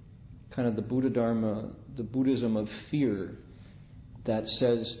kind of the Buddha Dharma, the Buddhism of fear, that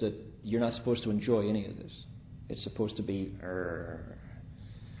says that you're not supposed to enjoy any of this. It's supposed to be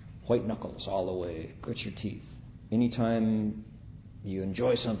white knuckles all the way, grit your teeth. Anytime you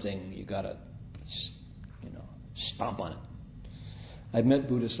enjoy something, you gotta, stomp on it. I've met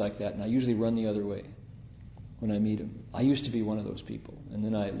Buddhists like that, and I usually run the other way when I meet them. I used to be one of those people, and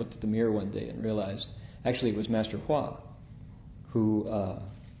then I looked at the mirror one day and realized, actually, it was Master Hua who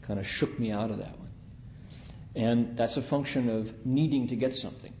kind of shook me out of that one. And that's a function of needing to get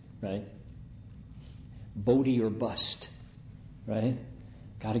something, right? Bodhi or bust, right?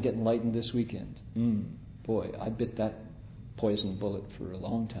 Got to get enlightened this weekend. Boy, I bit that poison bullet for a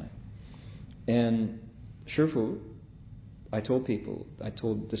long time. And Shifu, I told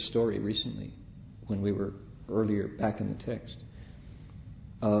this story recently when we were earlier back in the text.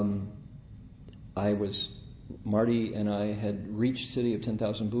 Marty and I had reached City of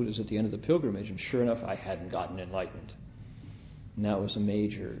 10,000 Buddhas at the end of the pilgrimage, and sure enough, I hadn't gotten enlightened. And that was a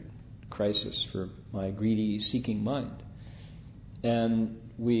major crisis for my greedy, seeking mind. And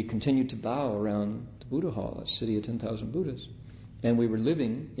we continued to bow around the Buddha Hall at City of 10,000 Buddhas. And we were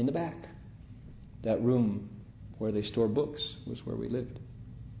living in the back. That room where they store books was where we lived.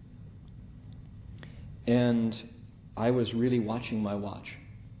 And I was really watching my watch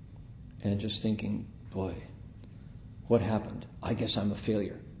and just thinking, boy, what happened? I guess I'm a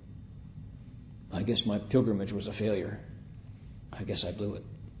failure. I guess my pilgrimage was a failure. I guess I blew it.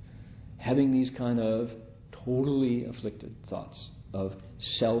 Having these kind of totally afflicted thoughts of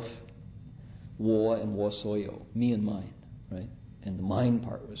self, war and war soyo, me and mine, right? And the mind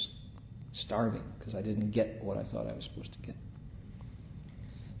part was starving because I didn't get what I thought I was supposed to get.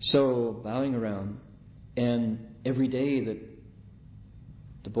 So bowing around, and every day that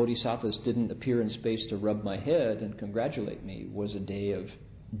the bodhisattvas didn't appear in space to rub my head and congratulate me was a day of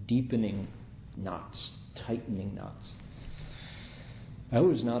deepening knots, tightening knots. That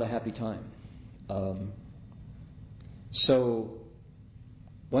was not a happy time. So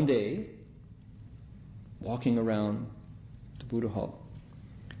one day, walking around the Buddha Hall,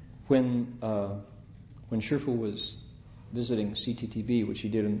 when Shifu was visiting CTTV, which he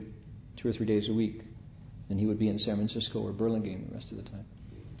did 2 or 3 days a week, and he would be in San Francisco or Burlingame the rest of the time,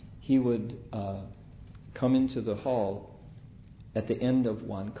 he would come into the hall at the end of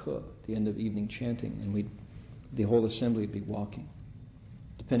Wan Ke, the end of evening chanting, and the whole assembly would be walking.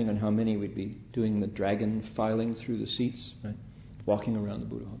 Depending on how many, we'd be doing the dragon filing through the seats, right? Walking around the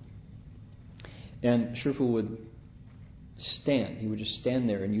Buddha Hall. And Shifu would stand. He would just stand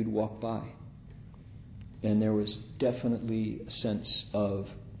there and you'd walk by. And there was definitely a sense of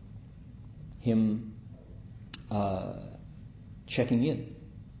him checking in,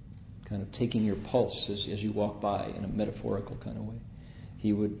 kind of taking your pulse as you walk by in a metaphorical kind of way.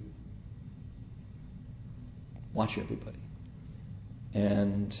 He would watch everybody.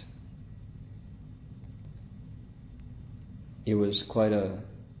 And it was quite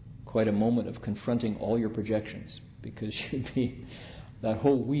a moment of confronting all your projections, because you'd be, that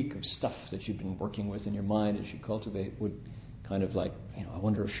whole week of stuff that you've been working with in your mind as you cultivate would kind of like, I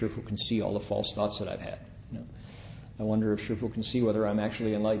wonder if Shifu can see all the false thoughts that I've had. I wonder if Shifu can see whether I'm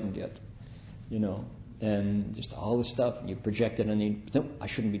actually enlightened yet. And just all the stuff, and you project it, and no, I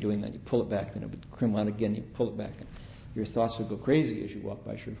shouldn't be doing that. You pull it back, then it would come out again. You pull it back, and your thoughts would go crazy as you walk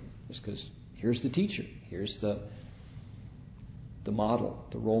by Shifu, just because here's the teacher, here's the model,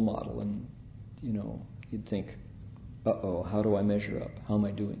 the role model, and you'd think, uh-oh, how do I measure up? How am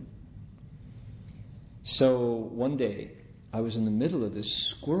I doing? So one day, I was in the middle of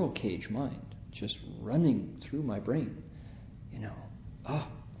this squirrel cage mind, just running through my brain.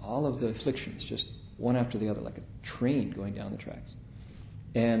 All of the afflictions, just one after the other, like a train going down the tracks.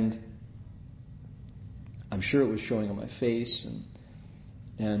 And I'm sure it was showing on my face,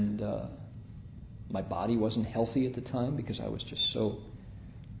 and my body wasn't healthy at the time because I was just so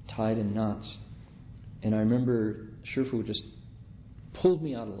tied in knots. And I remember Shifu just pulled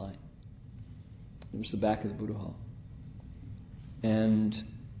me out of line. It was the back of the Buddha Hall. And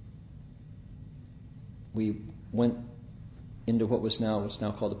we went into what's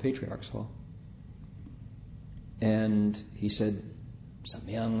now called the Patriarch's Hall. And he said,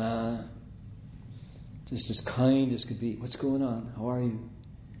 Samyang, just as kind as could be. What's going on? How are you?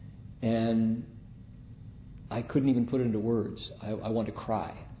 And I couldn't even put it into words. I wanted to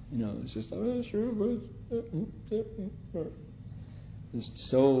cry. It was just, just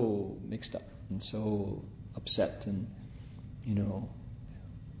so mixed up and so upset. And,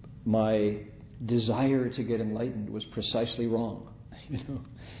 my desire to get enlightened was precisely wrong.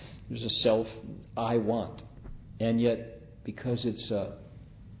 There's a self I want. And yet, because it's a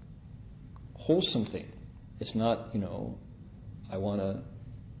wholesome thing, it's not, I want to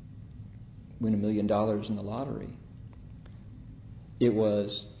win $1 million in the lottery. It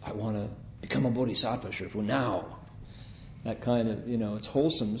was, I want to become a bodhisattva Shifu now. That kind of, it's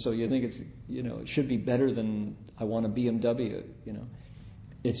wholesome, so you think it's, it should be better than I want a BMW,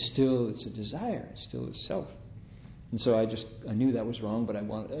 It's a desire, it's still a self. And so I knew that was wrong, but I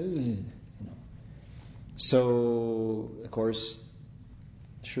wanted, So, of course,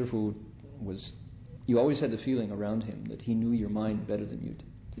 Shifu you always had the feeling around him that he knew your mind better than you did.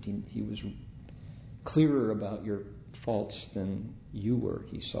 That he was clearer about your faults than you were.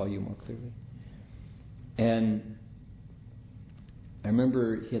 He saw you more clearly. And I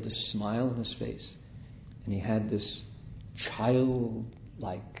remember he had this smile on his face, and he had this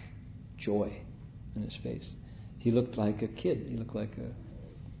childlike joy in his face. He looked like a kid. He looked like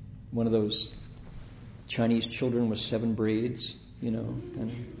one of those Chinese children with 7 braids,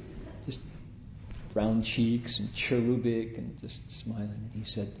 and just round cheeks and cherubic and just smiling. And he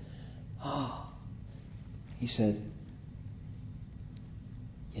said,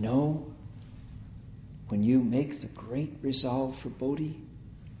 when you make the great resolve for Bodhi,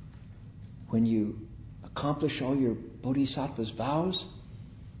 when you accomplish all your Bodhisattva's vows,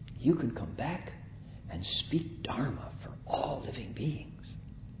 you can come back and speak Dharma for all living beings.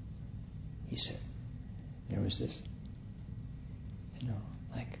 He said, there was this,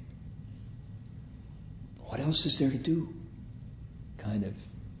 what else is there to do? Kind of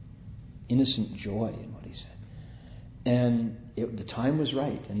innocent joy in what he said. And the time was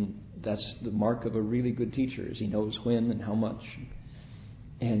right, and that's the mark of a really good teacher, is he knows when and how much.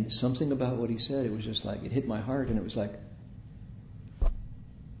 And something about what he said, it was just like, it hit my heart, and it was like,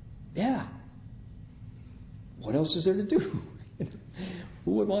 yeah, what else is there to do?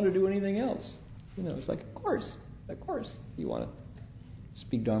 Who would want to do anything else? It's like, of course, you want to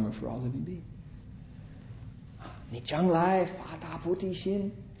speak Dharma for all living beings. 你将来发大菩提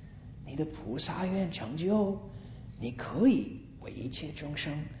心，你的菩萨愿成就，你可以为一切众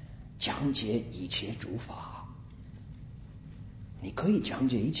生讲解一切诸法，你可以讲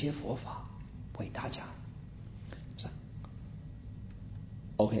解一切佛法为大家。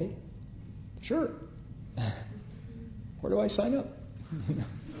Okay, sure. Where do I sign up?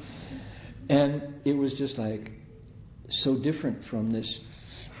 And it was just like so different from this.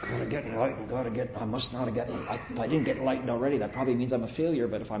 Gotta get enlightened. I must not get enlightened. If I didn't get enlightened already, that probably means I'm a failure.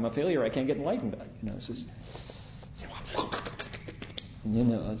 But if I'm a failure, I can't get enlightened. It's just, it's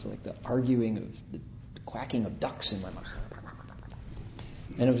like the arguing of the quacking of ducks in my mouth.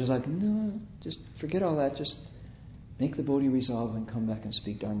 And it was just like, no, just forget all that. Just make the Bodhi resolve and come back and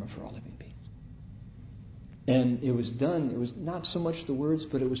speak Dharma for all living beings. And it was done. It was not so much the words,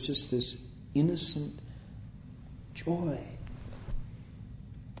 but it was just this innocent joy.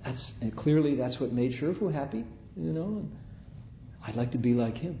 Clearly that's what made Shifu happy, and I'd like to be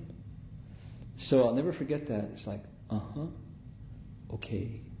like him. So I'll never forget that. It's like,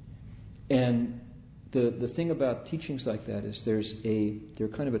 okay. And the thing about teachings like that is they're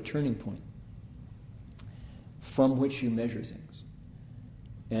kind of a turning point from which you measure things,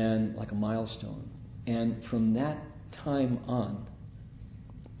 and like a milestone. And from that time on,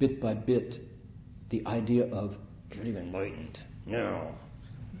 bit by bit, the idea of getting enlightened,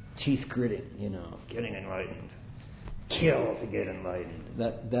 teeth gritting, getting enlightened, kill to get enlightened.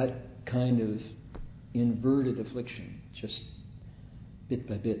 That kind of inverted affliction just bit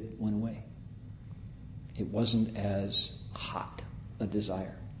by bit went away. It wasn't as hot a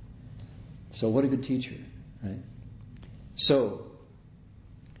desire. So what a good teacher, right? So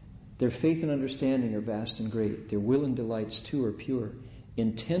their faith and understanding are vast and great. Their will and delights too are pure.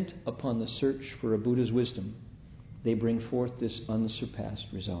 Intent upon the search for a Buddha's wisdom, they bring forth this unsurpassed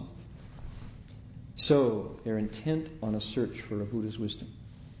resolve. So, they're intent on a search for a Buddha's wisdom.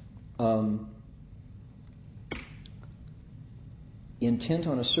 Intent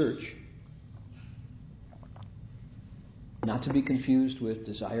on a search, not to be confused with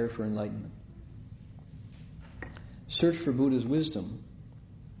desire for enlightenment. Search for Buddha's wisdom,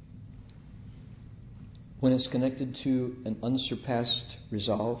 when it's connected to an unsurpassed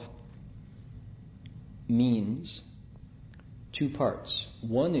resolve, means two parts.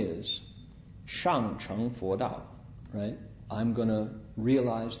 One is shang cheng fo dao, right? I'm going to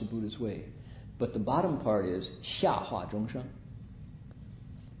realize the Buddha's way. But the bottom part is xia hua zhong sheng.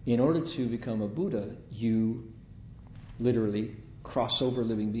 In order to become a Buddha, you literally cross over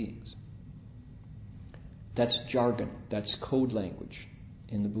living beings. That's jargon, that's code language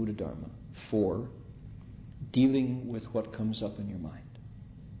in the Buddha Dharma for dealing with what comes up in your mind.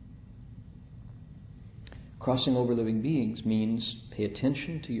 Crossing over living beings means pay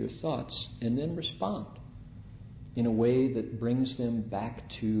attention to your thoughts and then respond in a way that brings them back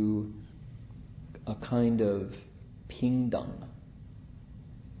to a kind of pingdang,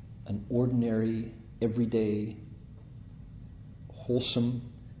 an ordinary, everyday, wholesome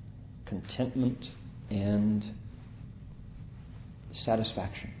contentment and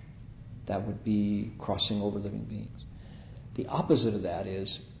satisfaction. That would be crossing over living beings. The opposite of that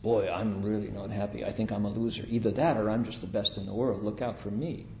is, boy, I'm really not happy. I think I'm a loser. Either that or I'm just the best in the world. Look out for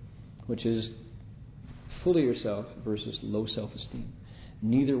me. Which is full of yourself versus low self-esteem.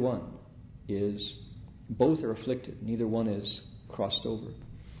 Neither one is, both are afflicted. Neither one is crossed over.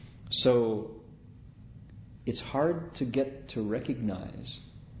 So it's hard to get to recognize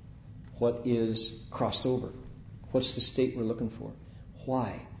what is crossed over. What's the state we're looking for?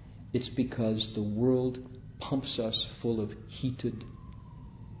 Why? It's because the world pumps us full of heated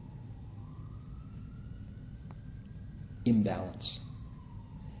imbalance.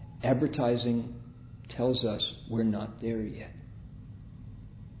 Advertising tells us we're not there yet.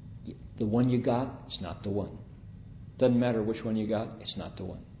 The one you got, it's not the one. Doesn't matter which one you got, it's not the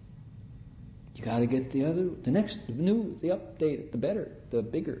one. You got to get the other, the next, the new, the updated, the better, the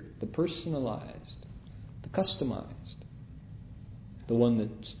bigger, the personalized, the customized, the one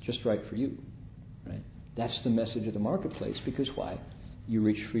that's just right for you. Right? That's the message of the marketplace, because why? You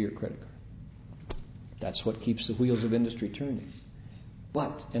reach for your credit card. That's what keeps the wheels of industry turning.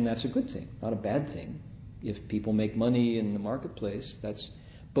 But, and that's a good thing, not a bad thing. If people make money in the marketplace, that's...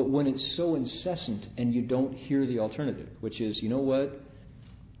 But when it's so incessant and you don't hear the alternative, which is, you know what?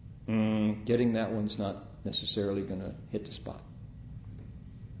 Getting that one's not necessarily going to hit the spot.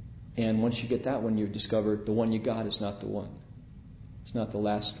 And once you get that one, you discover the one you got is not the one. It's not the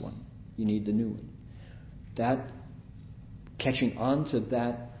last one. You need the new one. That, catching on to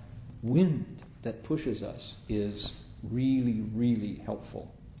that wind that pushes us is really, really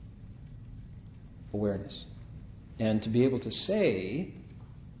helpful awareness. And to be able to say,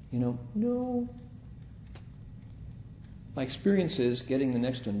 no, my experience is getting the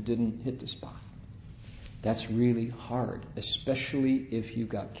next one didn't hit the spot. That's really hard, especially if you've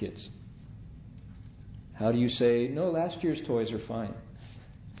got kids. How do you say, no, last year's toys are fine?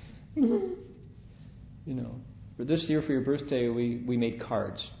 For this year for your birthday, we made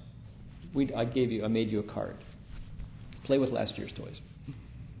cards. I made you a card. Play with last year's toys.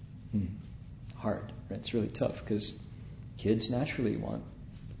 Hard. Right? It's really tough because kids naturally want,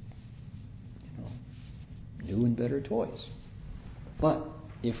 new and better toys. But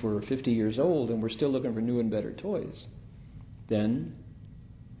if we're 50 years old and we're still looking for new and better toys, then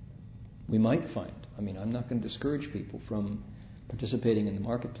we might find, I'm not going to discourage people from participating in the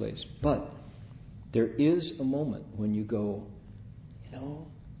marketplace, but there is a moment when you go,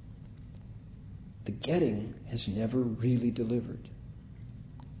 the getting has never really delivered.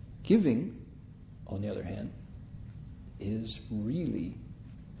 Giving, on the other hand, is really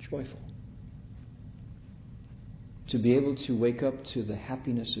joyful. To be able to wake up to the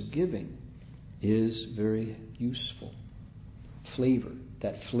happiness of giving is very useful. Flavor,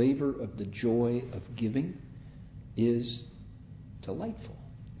 that flavor of the joy of giving is delightful,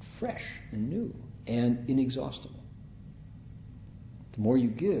 fresh and new, and inexhaustible. The more you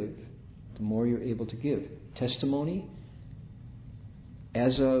give, the more you're able to give. Testimony,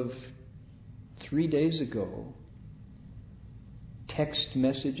 as of 3 days ago, text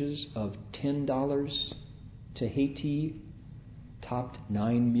messages of $10 to Haiti topped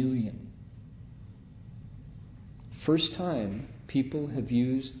 9 million. First time people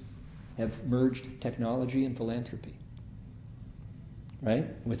have merged technology and philanthropy. Right?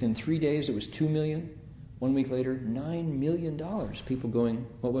 Within 3 days it was 2 million. 1 week later, $9 million. People going,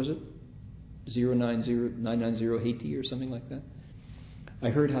 what was it? 990 Haiti or something like that. I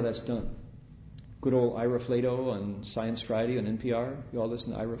heard how that's done. Good old Ira Flatow on Science Friday on NPR. You all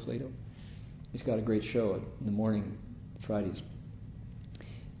listen to Ira Flatow? He's got a great show in the morning, Fridays.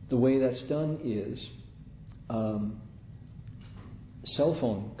 The way that's done is cell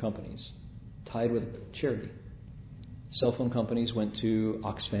phone companies tied with charity. Cell phone companies went to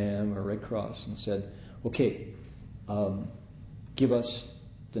Oxfam or Red Cross and said, okay, give us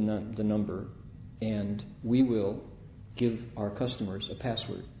the number and we will give our customers a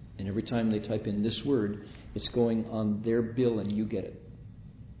password. And every time they type in this word, it's going on their bill and you get it.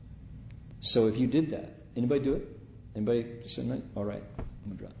 So if you did that, anybody do it? Anybody say no? All right,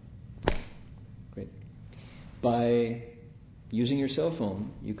 I'm going to drop. Great. By using your cell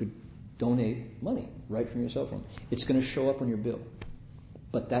phone, you could donate money right from your cell phone. It's going to show up on your bill.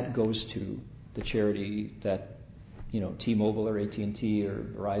 But that goes to the charity that, T-Mobile or AT&T or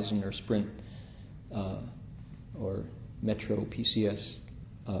Verizon or Sprint or Metro PCS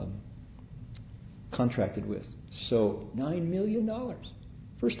contracted with. So $9 million.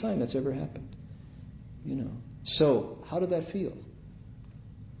 First time that's ever happened. So how did that feel?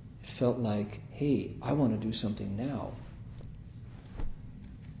 It felt like, hey, I want to do something now.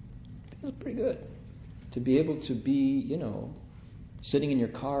 It feels pretty good. To be able to be, sitting in your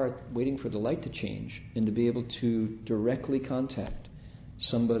car waiting for the light to change and to be able to directly contact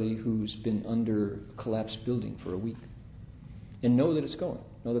somebody who's been under a collapsed building for a week and know that it's going,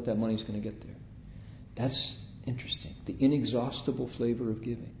 know that money's going to get there. That's interesting. The inexhaustible flavor of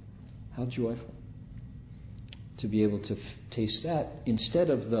giving. How joyful to be able to taste that instead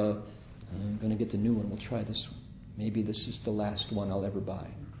of I'm going to get the new one, we'll try this one. Maybe this is the last one I'll ever buy.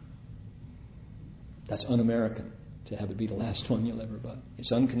 That's un-American to have it be the last one you'll ever buy.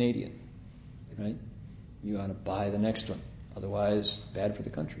 It's un-Canadian, right? You ought to buy the next one. Otherwise, bad for the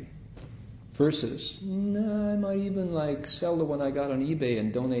country. Versus, I might even sell the one I got on eBay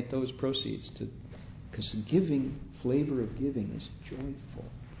and donate those proceeds to, because the flavor of giving is joyful.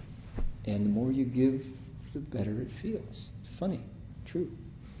 And the more you give, the better it feels. It's funny, true.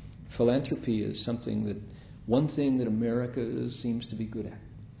 Philanthropy is one thing that America seems to be good at.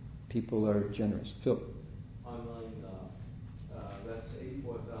 People are generous. Phil? Online, that's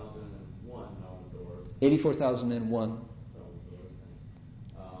 84,001 dollars. 84,001.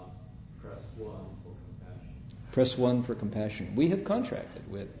 Press 1 for compassion. Press 1 for compassion. We have contracted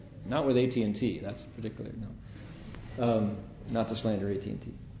with, not with AT&T, that's particular, no. Not to slander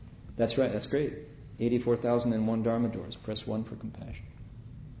AT&T. That's right, that's great. 84,001 Dharma doors. Press 1 for compassion.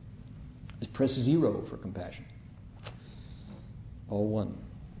 Press 0 for compassion. All one.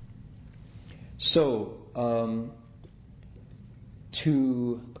 So,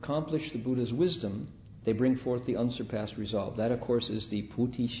 to accomplish the Buddha's wisdom, they bring forth the unsurpassed resolve. That, of course, is the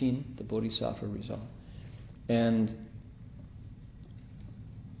Puti-shin, the Bodhisattva resolve. And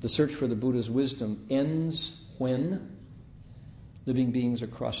the search for the Buddha's wisdom ends when living beings are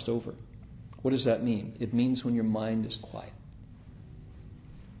crossed over. What does that mean? It means when your mind is quiet.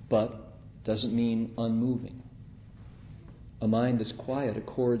 But doesn't mean unmoving. A mind that's quiet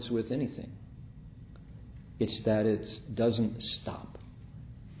accords with anything. It's that it doesn't stop.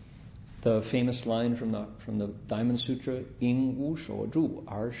 The famous line from the Diamond Sutra, 应无所住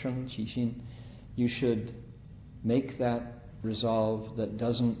而生其心. You should make that resolve that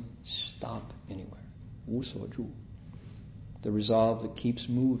doesn't stop anywhere. 无所住. The resolve that keeps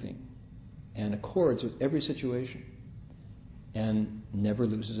moving and accords with every situation and never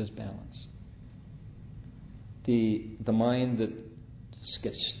loses its balance. The mind that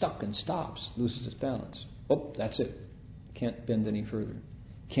gets stuck and stops loses its balance. Oh, that's it. Can't bend any further.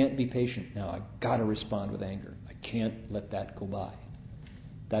 Can't be patient. Now I've got to respond with anger. I can't let that go by.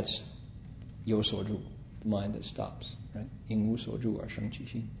 That's yosoju, the mind that stops. Right? 应无所住而生其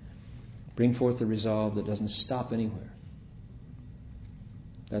心. Bring forth the resolve that doesn't stop anywhere.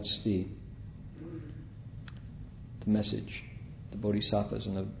 That's the message, the Bodhisattvas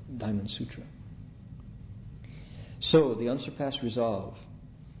in the Diamond Sutra. So, the unsurpassed resolve,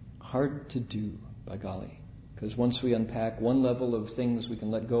 hard to do, by golly. Because once we unpack one level of things we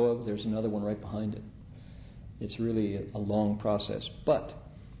can let go of, there's another one right behind it. It's really a long process. But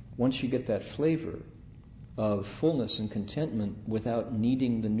once you get that flavor of fullness and contentment without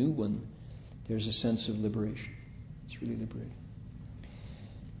needing the new one, there's a sense of liberation. It's really liberating.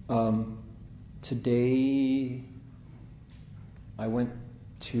 Today, I went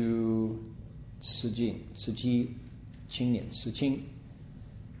to Tsuji Qingnian.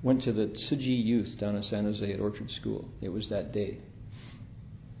 Went to the Tsuji youth down in San Jose at Orchard School. It was that day.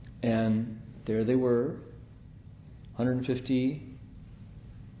 And there they were, 150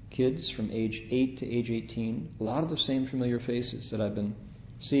 kids from age 8 to age 18. A lot of the same familiar faces that I've been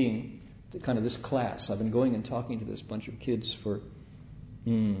seeing, kind of this class. I've been going and talking to this bunch of kids for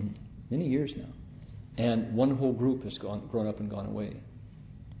many years now. And one whole group has grown up and gone away.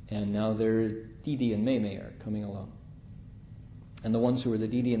 And now their Didi and Mei Mei are coming along. And the ones who were the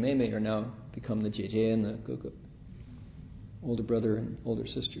Didi and Mei Mei are now become the Jie and the Gugu, older brother and older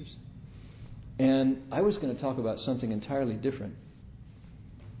sisters. And I was going to talk about something entirely different,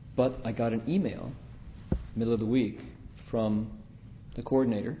 but I got an email, middle of the week, from the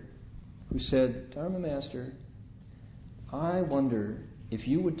coordinator who said, Dharma Master, I wonder if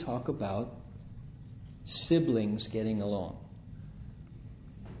you would talk about siblings getting along.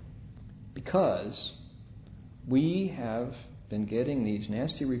 Because we have been getting these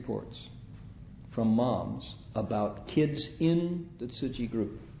nasty reports from moms about kids in the Tzuchi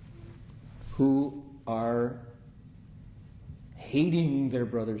group who are hating their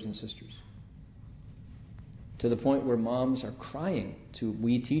brothers and sisters to the point where moms are crying to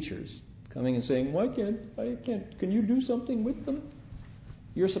we teachers, coming and saying, can you do something with them?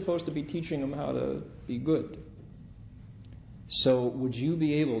 You're supposed to be teaching them how to be good. So would you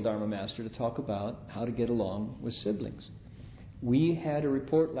be able, Dharma Master, to talk about how to get along with siblings? We had a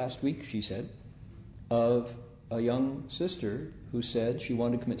report last week, she said, of a young sister who said she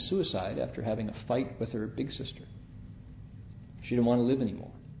wanted to commit suicide after having a fight with her big sister. She didn't want to live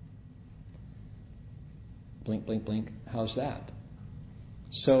anymore. Blink, blink, blink. How's that?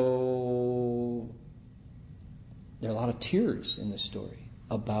 So there are a lot of tears in this story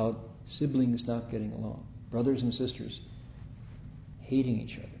about siblings not getting along, brothers and sisters hating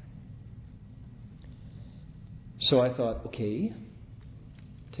each other. So I thought, okay,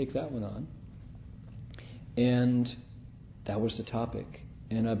 take that one on. And that was the topic.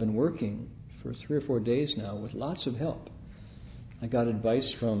 And I've been working for 3 or 4 days now with lots of help. I got advice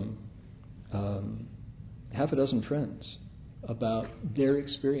from half a dozen friends about their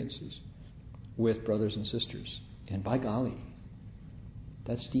experiences with brothers and sisters. And by golly,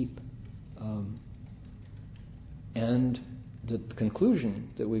 that's deep. And the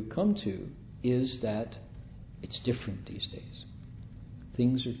conclusion that we've come to is that it's different these days.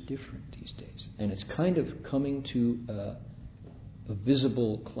 Things are different these days. And it's kind of coming to a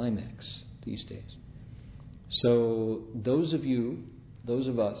visible climax these days. So those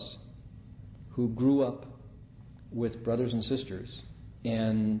of us who grew up with brothers and sisters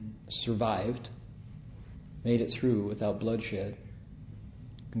and survived, made it through without bloodshed,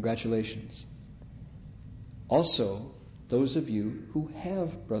 congratulations. Also, those of you who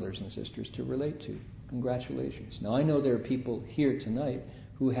have brothers and sisters to relate to, congratulations. Now, I know there are people here tonight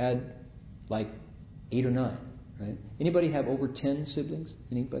who had like 8 or 9, right? Anybody have over 10 siblings?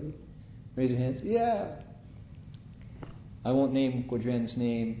 Anybody? Raise your hands. Yeah. I won't name Guozhuan's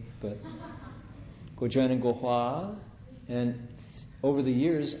name, but Guozhuan and Guohua. And over the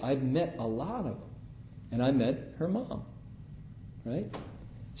years, I've met a lot of them. And I met her mom, right?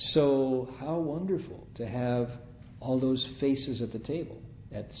 So how wonderful to have all those faces at the table.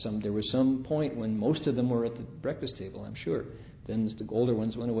 There was some point when most of them were at the breakfast table, I'm sure. Then the older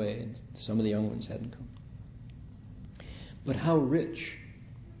ones went away and some of the young ones hadn't come. But how rich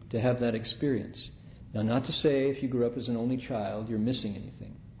to have that experience. Now, not to say if you grew up as an only child, you're missing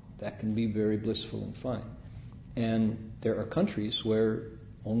anything. That can be very blissful and fine. And there are countries where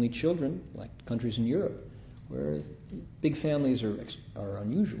only children, like countries in Europe, where big families are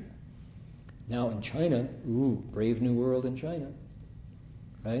unusual. Now in China, brave new world in China,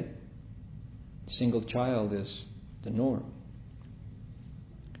 right? Single child is the norm.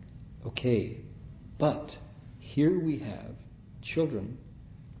 Okay, but here we have children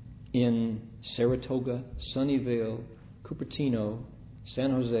in Saratoga, Sunnyvale, Cupertino,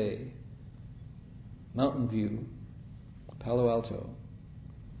 San Jose, Mountain View, Palo Alto.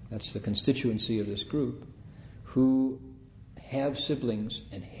 That's the constituency of this group, who have siblings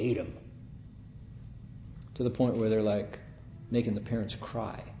and hate them to the point where they're like making the parents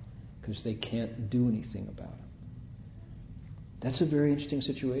cry because they can't do anything about them. That's a very interesting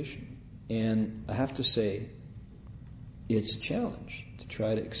situation. And I have to say, it's a challenge to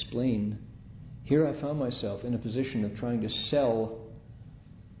try to explain. Here I found myself in a position of trying to sell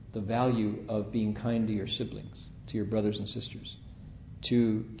the value of being kind to your siblings, to your brothers and sisters,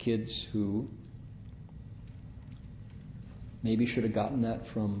 to kids who maybe should have gotten that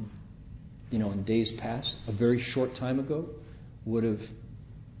from, in days past, a very short time ago, would have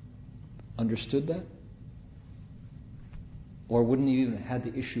understood that, or wouldn't even have had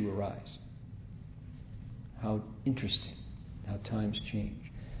the issue arise. How interesting, how times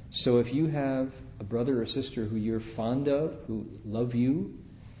change. So if you have a brother or sister who you're fond of, who love you,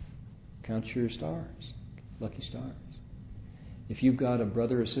 Count your stars, lucky stars. If you've got a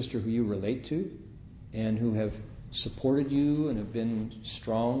brother or sister who you relate to and who have supported you and have been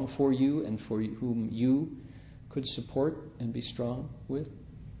strong for you and for whom you could support and be strong with,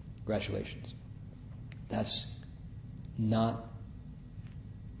 congratulations. That's not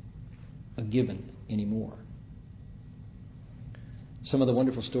a given anymore. Some of the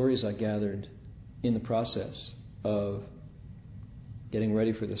wonderful stories I gathered in the process of getting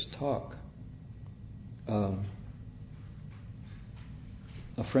ready for this talk. A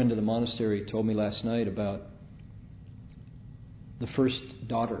friend of the monastery told me last night about the first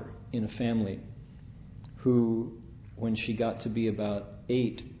daughter in a family who, when she got to be about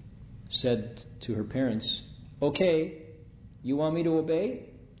 8, said to her parents, "Okay, you want me to obey?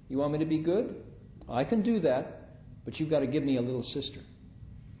 You want me to be good? I can do that, but you've got to give me a little sister."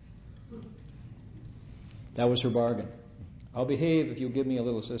 That was her bargain. I'll behave if you'll give me a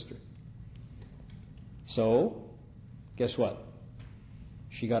little sister. So, guess what?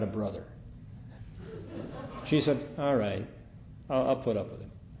 She got a brother. She said, "All right, I'll put up with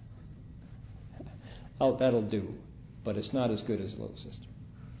him. That'll do, but it's not as good as a little sister."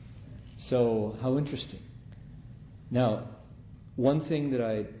 So, how interesting. Now, one thing that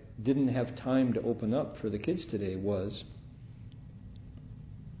I didn't have time to open up for the kids today was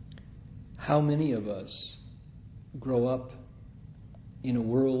how many of us grow up in a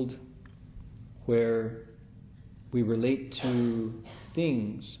world where we relate to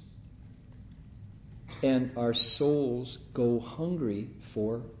things and our souls go hungry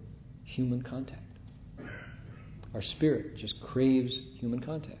for human contact. Our spirit just craves human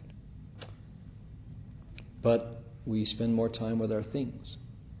contact. But we spend more time with our things.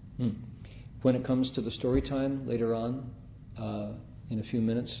 When it comes to the story time later on, in a few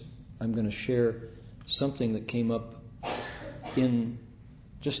minutes, I'm going to share something that came up in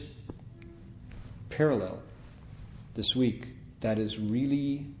just parallel this week that is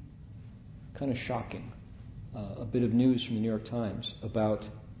really kind of shocking. A bit of news from the New York Times about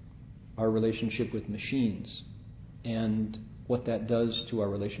our relationship with machines and what that does to our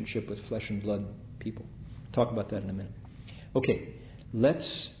relationship with flesh and blood people. Talk about that in a minute. Okay,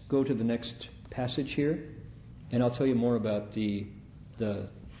 let's go to the next passage here, and I'll tell you more about the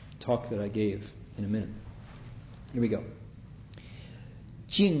talk that I gave in a minute. Here we go.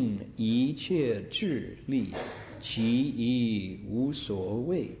 尽一切智力，其意无所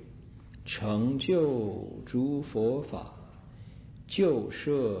谓，成就诸佛法，救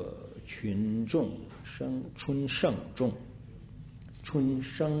摄群众春生众。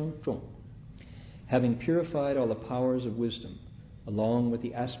Having purified all the powers of wisdom, along with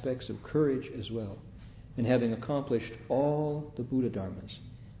the aspects of courage as well, and having accomplished all the Buddha Dharmas,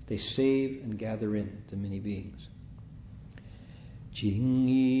 they save and gather in the many beings. 尽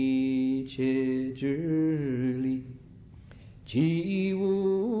一切智力，即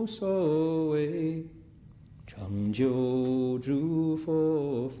无所谓，成就诸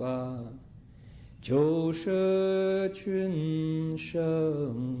佛法，救摄群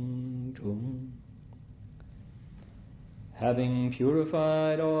生众。Having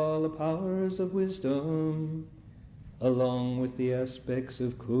purified all the powers of wisdom, along with the aspects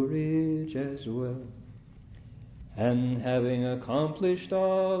of courage as well, and having accomplished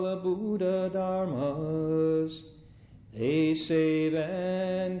all the Buddha Dharmas, they save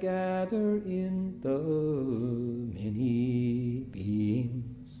and gather in the many beings.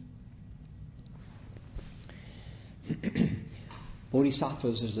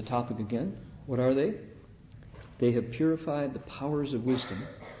 Bodhisattvas is the topic again. What are they? They have purified the powers of wisdom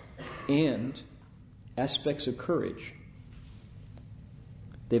and aspects of courage.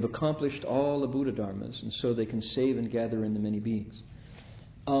 They've accomplished all the Buddha Dharmas, and so they can save and gather in the many beings.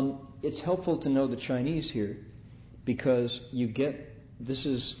 It's helpful to know the Chinese here because you get, this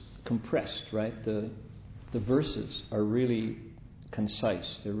is compressed, right? The verses are really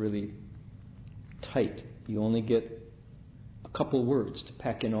concise. They're really tight. You only get a couple words to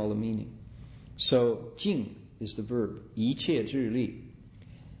pack in all the meaning. So, 净 is the verb. 一切智力.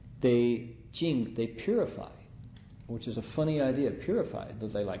 They purify, which is a funny idea. Purify.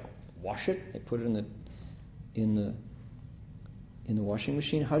 They like wash it. They put it in the washing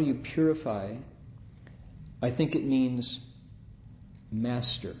machine. How do you purify? I think it means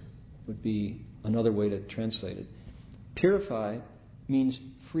master would be another way to translate it. Purify means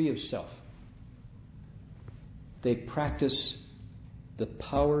free of self. They practice the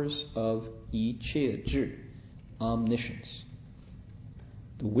powers of 一切智, omniscience.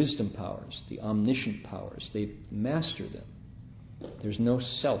 The wisdom powers, the omniscient powers, they master them. There's no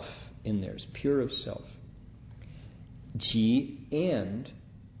self in there. It's pure of self. Ji, and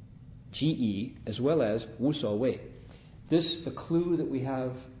ji, as well as wu so wei. The clue that we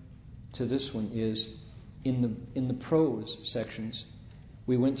have to this one is in the prose sections,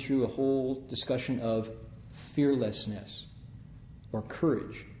 we went through a whole discussion of fearlessness or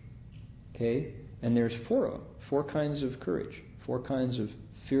courage. Okay? And there's four kinds of courage, 4 kinds of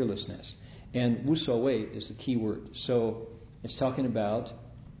fearlessness. And wu so wei is the key word. So it's talking about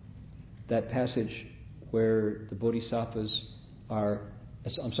that passage where the bodhisattvas are,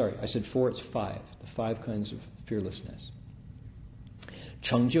 I'm sorry, I said 4, it's 5. The 5 kinds of fearlessness.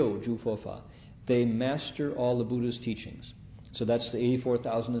 Chengjiu Zhu Fofa. They master all the Buddha's teachings. So that's the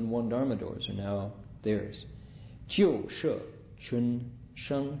 84,001 Dharma doors are now theirs. Jiu She Chun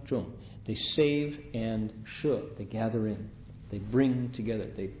Sheng Zhong. They save and she, they gather in. They bring together.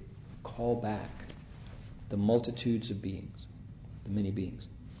 They call back the multitudes of beings, the many beings.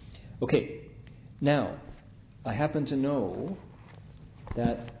 Okay, now, I happen to know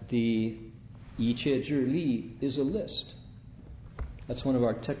that the Yiqie Zhi Li is a list. That's one of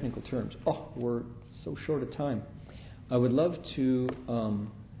our technical terms. Oh, we're so short of time. I would love to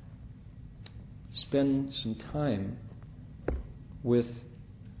spend some time with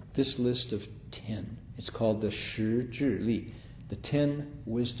this list of 10. It's called the Shi Zhi Li, the 10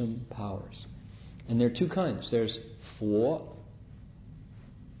 wisdom powers. And there are 2 kinds. There's Fo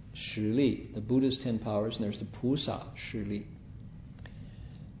Shi Li, the Buddha's 10 powers, and there's the Pusa Shi Li,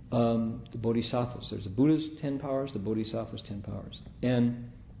 the Bodhisattvas. There's the Buddha's 10 powers, the Bodhisattva's 10 powers.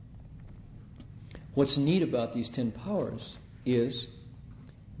 And what's neat about these 10 powers is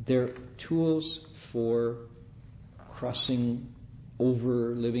they're tools for crossing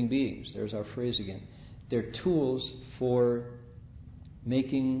over living beings. There's our phrase again. They're tools for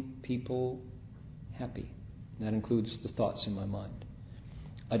making people happy. That includes the thoughts in my mind.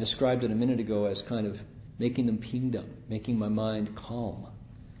 I described it a minute ago as kind of making them pingdom, making my mind calm,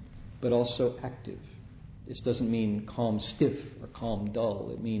 but also active. This doesn't mean calm stiff or calm dull.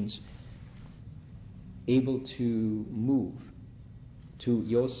 It means able to move, to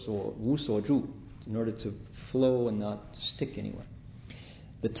wu so zhu, in order to flow and not stick anywhere.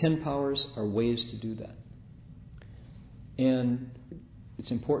 The 10 powers are ways to do that. And it's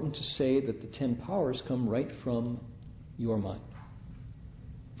important to say that the 10 powers come right from your mind,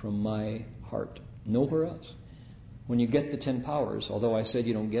 from my heart, nowhere else. When you get the 10 powers, although I said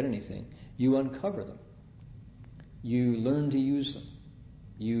you don't get anything, you uncover them. You learn to use them.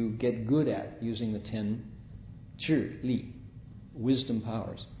 You get good at using the 10 Zhi Li, wisdom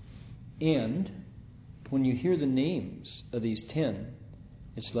powers. And when you hear the names of these 10,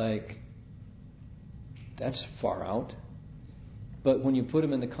 it's like, that's far out. But when you put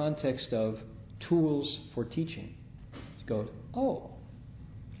them in the context of tools for teaching, you go, oh,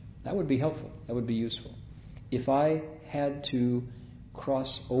 that would be helpful. That would be useful. If I had to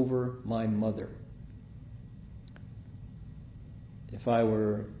cross over my mother, if I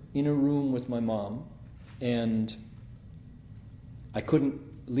were in a room with my mom and I couldn't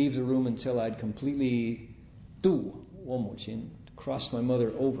leave the room until I'd completely cross my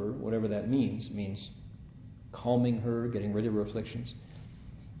mother over, whatever that means calming her, getting rid of her afflictions.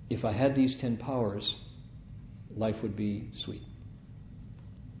 If I had these 10 powers, life would be sweet.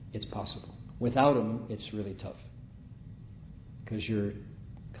 It's possible. Without them, it's really tough, because you're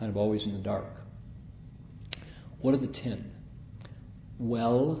kind of always in the dark. What are the 10?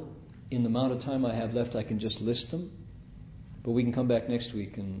 Well, in the amount of time I have left, I can just list them, but we can come back next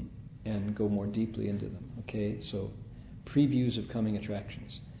week and go more deeply into them. Okay, so previews of coming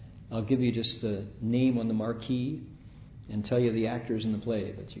attractions. I'll give you just the name on the marquee and tell you the actors in the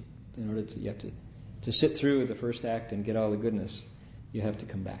play, but you have to sit through the first act and get all the goodness, you have to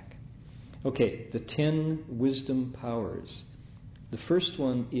come back. Okay, the 10 wisdom powers. The first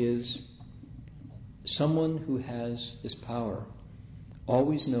one is someone who has this power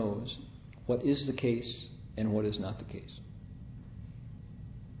always knows what is the case and what is not the case.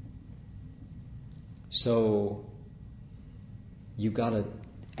 So you've got an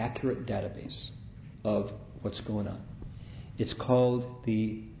accurate database of what's going on. It's called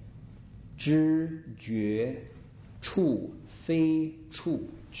the Zhi Jue Chu Fei Chu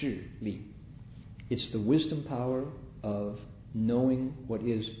Zhi Li. It's the wisdom power of knowing what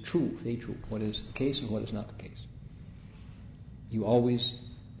is true, fei chu, what is the case and what is not the case. You always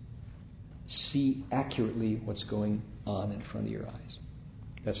see accurately what's going on in front of your eyes.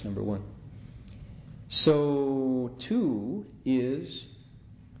 That's number 1. So 2 is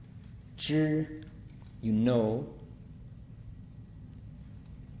Zhi, you know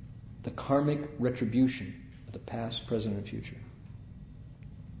the karmic retribution of the past, present, and future.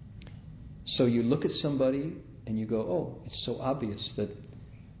 So you look at somebody and you go, oh, it's so obvious that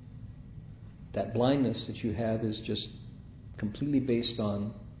That blindness that you have is just completely based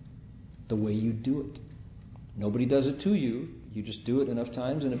on the way you do it. Nobody does it to you. You just do it enough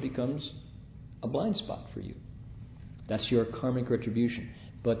times and it becomes a blind spot for you. That's your karmic retribution.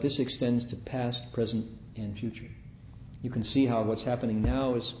 But this extends to past, present, and future. You can see how what's happening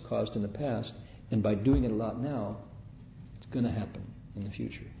now is caused in the past, and by doing it a lot now, it's going to happen in the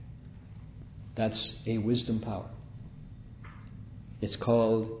future. That's a wisdom power. It's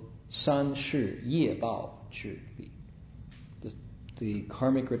called San Shi Ye Bao Chi Li. The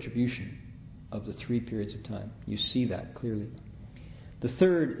karmic retribution of the 3 periods of time. You see that clearly. The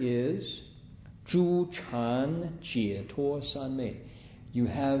third is Zhu Chan Jie To San Mei. You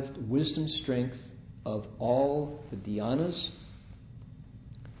have wisdom strength of all the dhyanas,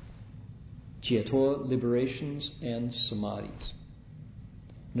 Jie To, liberations, and samadhis.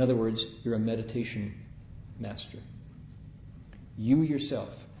 In other words, you're a meditation master. You yourself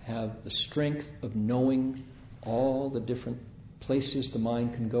have the strength of knowing all the different places the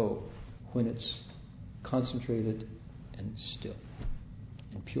mind can go when it's concentrated and still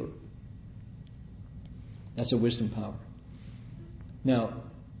and pure. That's a wisdom power. Now,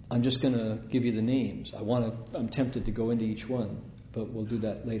 I'm just going to give you the names. I'm tempted to go into each one, but we'll do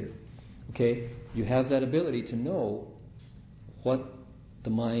that later. Okay? You have that ability to know what the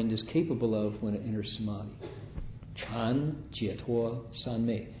mind is capable of when it enters samadhi. Chan, Jie-tuo, San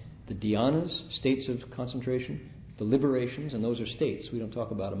Mei. The dhyanas, states of concentration, the liberations, and those are states. We don't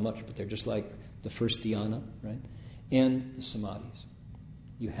talk about them much, but they're just like the first dhyana, right? And the samadhis.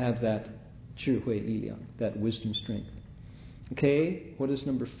 You have that zhi hui li liang, that wisdom strength. Okay, what is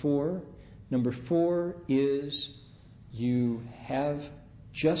number 4? Number 4 is you have,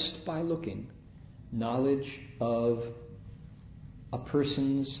 just by looking, knowledge of a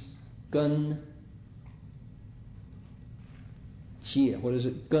person's gun jie. What is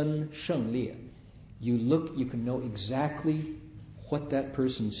it? Gun sheng lie. You look, you can know exactly what that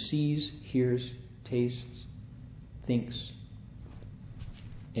person sees, hears, tastes, thinks,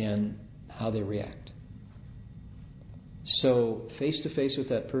 and how they react. So, face to face with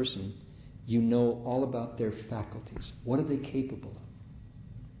that person, you know all about their faculties. What are they capable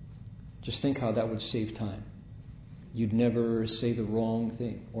of? Just think how that would save time. You'd never say the wrong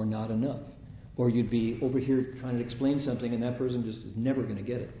thing or not enough. Or you'd be over here trying to explain something and that person just is never going to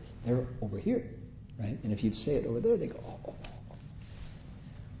get it. They're over here, right? And if you'd say it over there, they go, oh.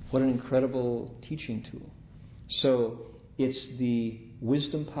 What an incredible teaching tool. So, it's the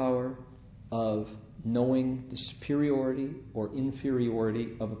wisdom power of knowing the superiority or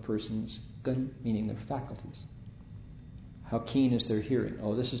inferiority of a person's gun, meaning their faculties. How keen is their hearing?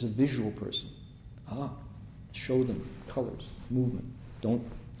 Oh, this is a visual person. Show them colors, movement. Don't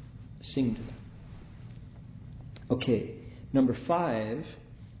sing to them. Okay, number 5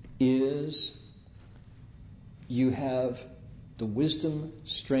 is you have the wisdom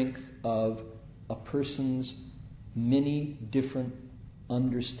strength of a person's many different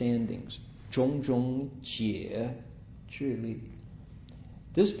understandings. Zhong zhong jie zhi li.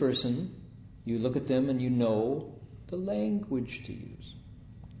 This person, you look at them and you know the language to use.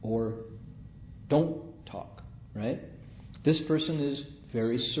 Or don't talk, right? This person is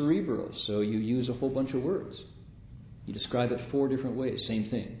very cerebral, so you use a whole bunch of words. You describe it 4 different ways, same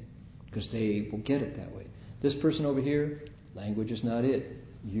thing, because they will get it that way. This person over here, language is not it.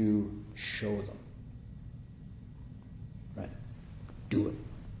 You show them. Right? Do it.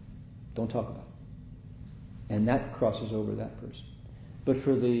 Don't talk about it. And that crosses over that person. But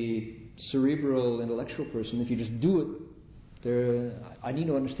for the cerebral, intellectual person, if you just do it, I need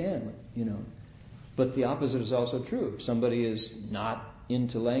to understand, But the opposite is also true. If somebody is not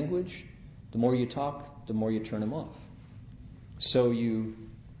into language, the more you talk, the more you turn them off. So you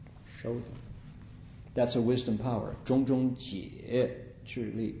show them. That's a wisdom power. Zhong zhong jie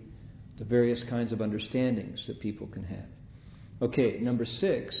zhi li. The various kinds of understandings that people can have. Okay, number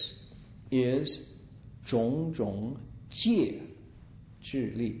 6 is zhong zhong jie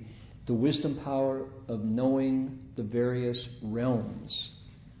zhi li. The wisdom power of knowing the various realms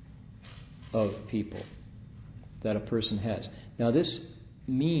of people that a person has. Now this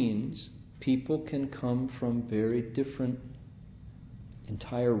means people can come from very different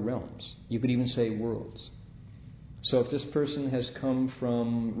entire realms. You could even say worlds. So if this person has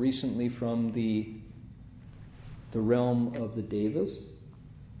come recently from the realm of the Devas,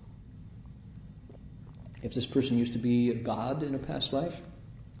 if this person used to be a god in a past life,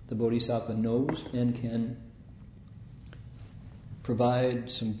 the Bodhisattva knows and can provide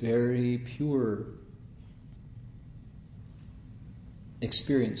some very pure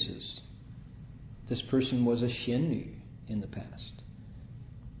experiences. This person was a Xianyu in the past,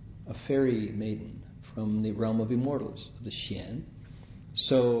 a fairy maiden from the realm of immortals, of the Xian.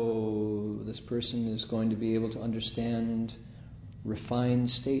 So this person is going to be able to understand refined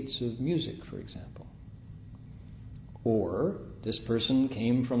states of music, for example. Or this person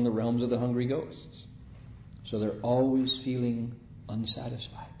came from the realms of the hungry ghosts. So they're always feeling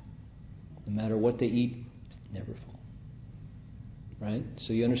unsatisfied. No matter what they eat, never full. Right?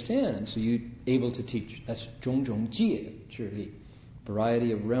 So you understand, and so you're able to teach. That's 种种界,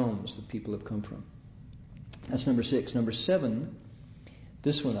 variety of realms that people have come from. That's number 6. Number 7,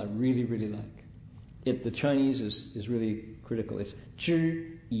 this one I really, really like. The Chinese is really critical. It's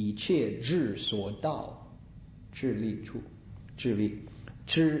知一切智所道, 智力处, 智力,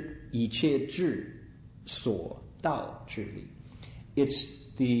 知一切智所道, 智力. It's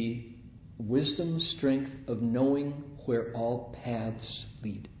the wisdom, strength of knowing where all paths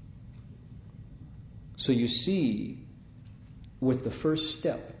lead. So you see, with the first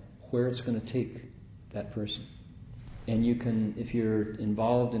step, where it's going to take that person. And you can, if you're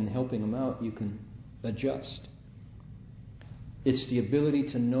involved in helping them out, you can adjust. It's the ability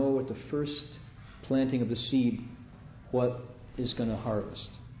to know at the first planting of the seed what is going to harvest,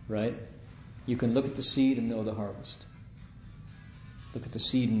 right? You can look at the seed and know the harvest. Look at the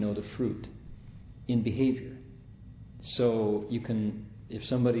seed and know the fruit in behavior. So you can, if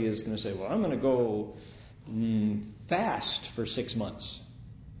somebody is going to say, well, I'm going to go fast for 6 months.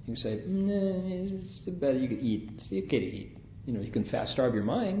 You can say, it's better you can eat. It's okay to eat. You can fast, starve your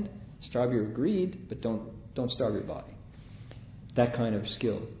mind, starve your greed, but don't starve your body. That kind of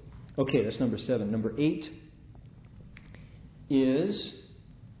skill. Okay, that's number 7. Number 8 is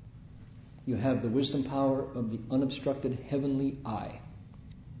you have the wisdom power of the unobstructed heavenly eye,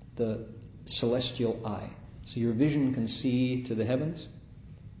 the celestial eye. So your vision can see to the heavens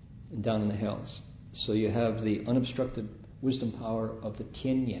and down in the hells. So you have the unobstructed wisdom power of the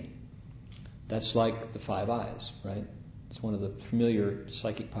Tianyan. That's like the 5 eyes, right? It's one of the familiar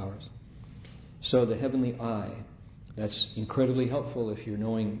psychic powers. So the heavenly eye, that's incredibly helpful if you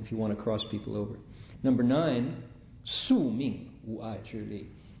want to cross people over. Number 9, Su Ming Wu Ai Zhi Li.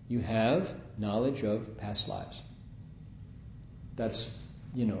 You have knowledge of past lives. That's,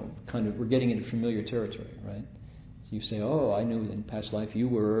 we're getting into familiar territory, right? So you say, oh, I knew in past life you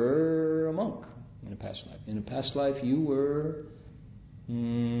were a monk. In a past life. In a past life you were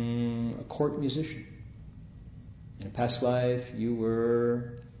a court musician. In a past life you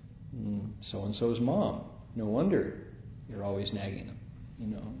were so-and-so's mom. No wonder you're always nagging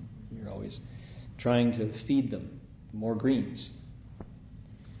them. You're always trying to feed them more greens.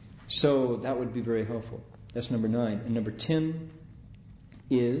 So that would be very helpful. That's number 9. And number 10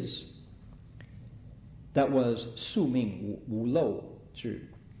 is, that was Su Ming Wu Lou Zhi.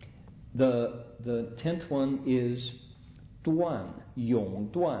 The 10th one is Duan Yong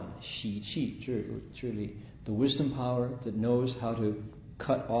Duan Xi Qi Zhi Li. The wisdom power that knows how to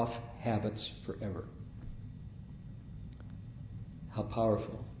cut off habits forever. How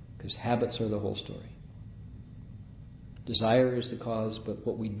powerful. Because habits are the whole story. Desire is the cause, but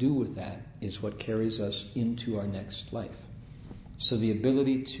what we do with that is what carries us into our next life. So the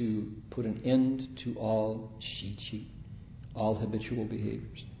ability to put an end to all Xi Qi, all habitual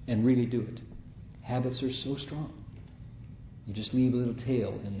behaviors, and really do it. Habits are so strong. You just leave a little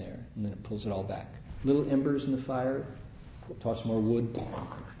tail in there, and then it pulls it all back. Little embers in the fire, toss more wood,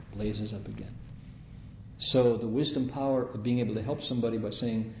 blazes up again. So the wisdom power of being able to help somebody by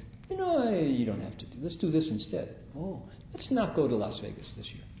saying, you don't have to do. Let's do this instead. Oh, let's not go to Las Vegas this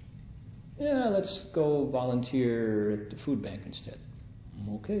year. Yeah, let's go volunteer at the food bank instead.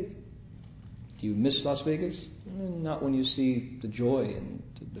 Okay. Do you miss Las Vegas? Not when you see the joy and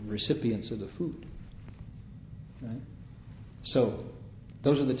the recipients of the food. Right? So,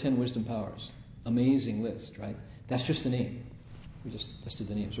 those are the 10 wisdom powers. Amazing list, right? That's just the name. We just listed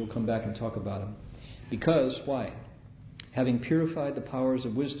the names. We'll come back and talk about them. Because, why? Having purified the powers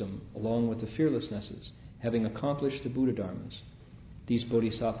of wisdom along with the fearlessnesses, having accomplished the Buddha Dharmas, these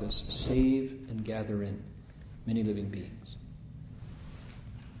bodhisattvas save and gather in many living beings.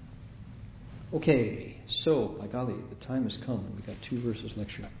 Okay, so, by golly, the time has come. We've got 2 verses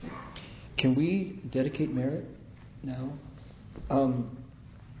lecture. Can we dedicate merit now?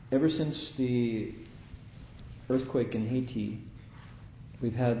 Ever since the earthquake in Haiti,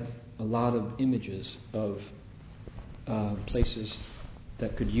 we've had a lot of images of places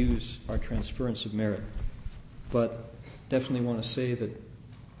that could use our transference of merit. But definitely want to say that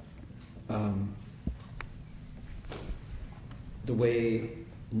the way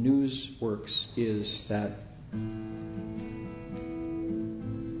news works is that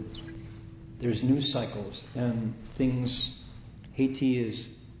there's news cycles and things. Haiti is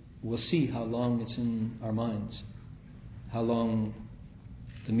we'll see how long it's in our minds, how long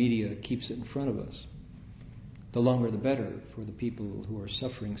the media keeps it in front of us. The longer the better for the people who are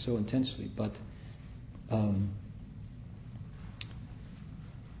suffering so intensely. But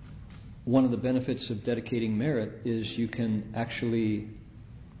one of the benefits of dedicating merit is you can actually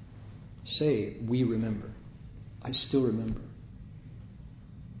say, we remember. I still remember.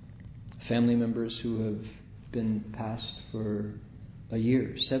 Family members who have been passed for a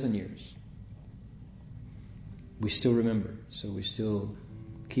year, 7 years. We still remember, so we still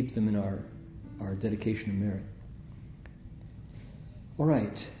keep them in our dedication of merit. All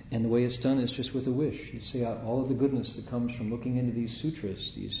right, and the way it's done is just with a wish. You say out all of the goodness that comes from looking into these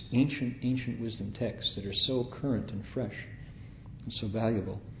sutras, these ancient wisdom texts that are so current and fresh and so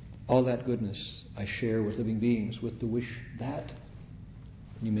valuable. All that goodness I share with living beings with the wish that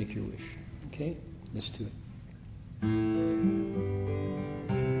you make your wish. Okay? Let's do it.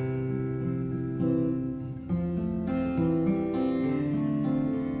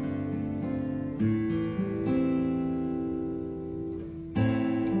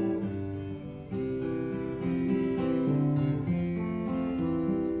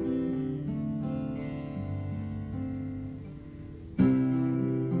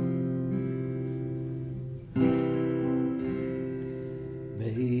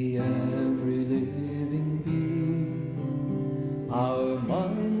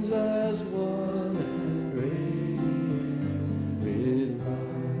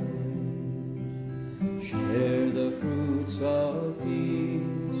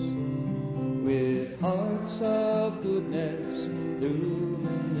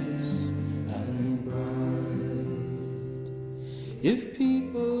 If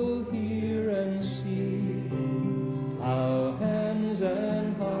people hear and see how hands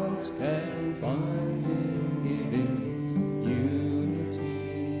and hearts can find in giving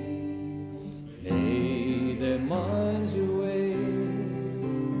unity, may their minds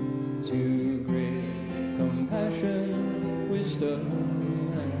awake to great compassion, wisdom,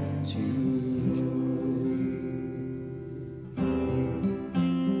 and to joy.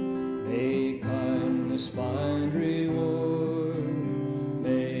 May kindness find reward.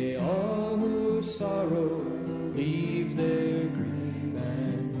 Leave their grief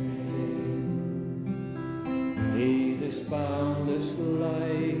and pain. May this boundless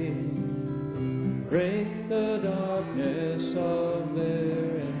light break the darkness of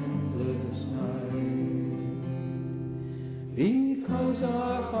their endless night. Because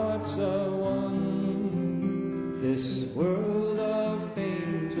our hearts are one, this world of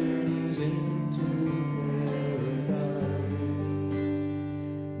pain turns into paradise.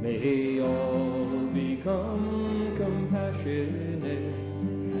 May all become compassionate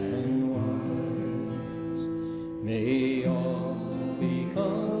and wise. May all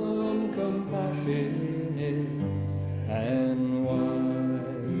become compassionate and wise.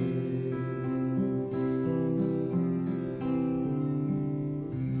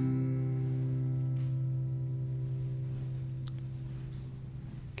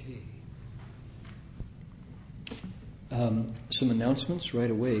 Okay. Some announcements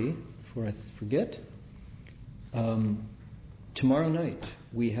right away before I forget. Tomorrow night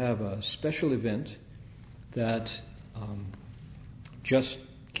we have a special event that just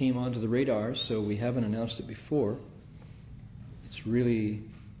came onto the radar, so we haven't announced it before. It's really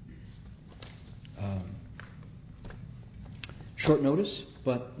short notice,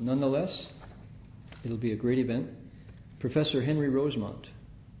 but nonetheless, it'll be a great event. Professor Henry Rosemont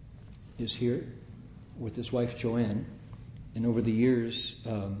is here with his wife Joanne, and over the years,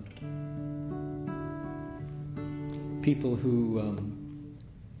 people who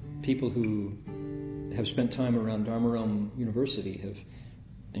have spent time around Dharma University have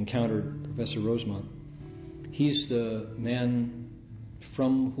encountered Professor Rosemont. He's the man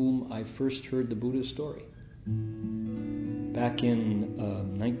from whom I first heard the Buddha story back in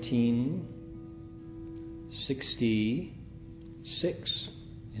 1966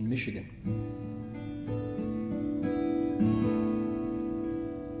 in Michigan.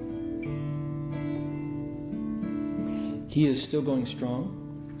 He is still going strong,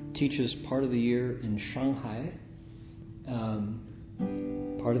 teaches part of the year in Shanghai,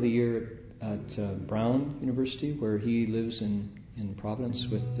 part of the year at Brown University, where he lives in Providence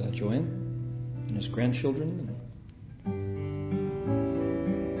with Joanne and his grandchildren.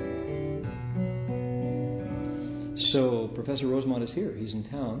 So Professor Rosemont is here. He's in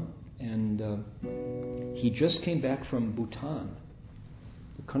town, and he just came back from Bhutan,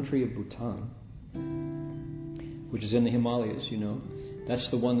 the country of Bhutan, which is in the Himalayas, you know. That's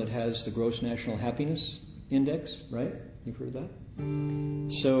the one that has the gross national happiness index, right? You've heard that?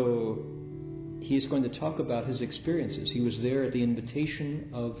 So he's going to talk about his experiences. He was there at the invitation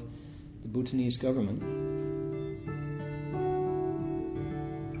of the Bhutanese government.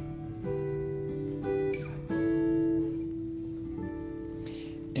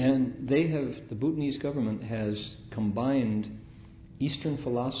 And the Bhutanese government has combined Eastern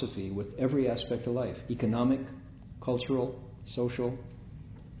philosophy with every aspect of life: economic, cultural, social,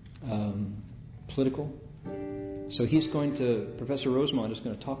 political. So Professor Rosemont is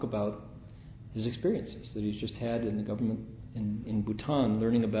going to talk about his experiences that he's just had in the government in Bhutan,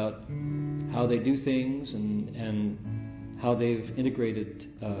 learning about how they do things and how they've integrated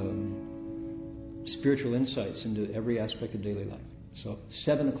spiritual insights into every aspect of daily life. So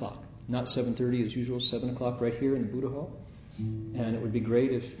 7 o'clock, not 7:30 as usual, 7 o'clock right here in the Buddha Hall. And it would be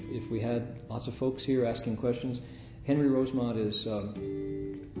great if we had lots of folks here asking questions. Henry Rosemont is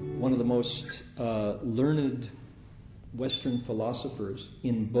one of the most learned Western philosophers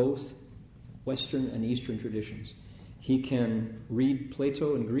in both Western and Eastern traditions. He can read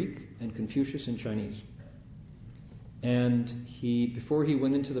Plato in Greek and Confucius in Chinese. And before he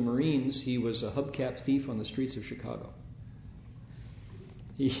went into the Marines, he was a hubcap thief on the streets of Chicago.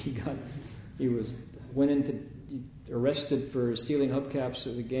 Went into arrested for stealing hubcaps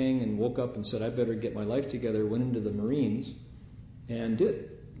of the gang and woke up and said, I better get my life together, went into the Marines and did.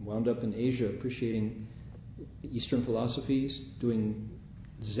 Wound up in Asia appreciating Eastern philosophies, doing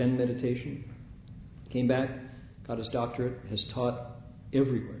Zen meditation. Came back, got his doctorate, has taught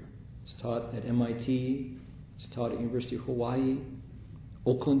everywhere. He's taught at MIT, he's taught at University of Hawaii,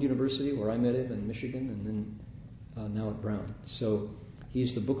 Oakland University, where I met him, in Michigan, and then now at Brown. So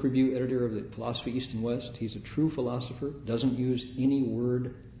he's the book review editor of the Philosophy East and West. He's a true philosopher, doesn't use any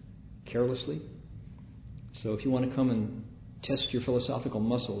word carelessly. So if you want to come and test your philosophical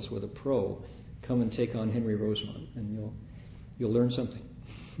muscles with a pro, come and take on Henry Rosemont, and you'll learn something.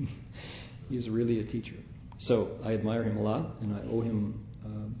 He's really a teacher. So I admire him a lot, and I owe him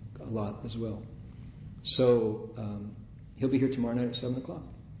a lot as well. So he'll be here tomorrow night at 7 o'clock.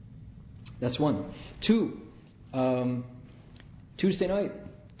 That's one. Two, Tuesday night,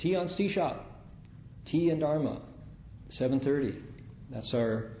 Tion's Tea Shop, Tea and Dharma, 7:30. That's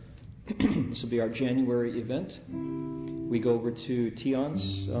this will be our January event. We go over to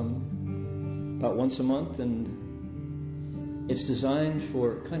Tion's about once a month, and it's designed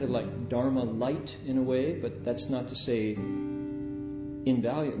for kind of like Dharma light in a way, but that's not to say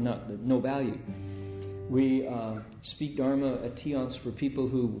no value. We speak Dharma at Tion's for people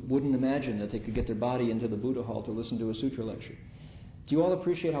who wouldn't imagine that they could get their body into the Buddha Hall to listen to a sutra lecture. Do you all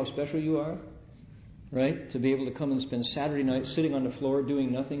appreciate how special you are? Right? To be able to come and spend Saturday night sitting on the floor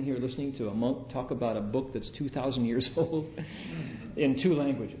doing nothing here, listening to a monk talk about a book that's 2,000 years old in 2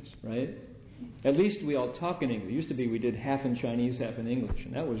 languages, right? At least we all talk in English. It used to be we did half in Chinese, half in English,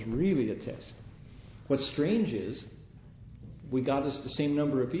 and that was really a test. What's strange is we got us the same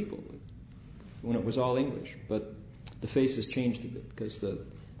number of people when it was all English, but the faces changed a bit because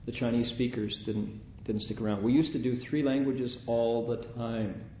the Chinese speakers didn't stick around. We used to do 3 languages all the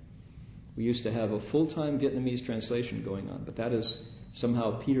time. We used to have a full-time Vietnamese translation going on, but that has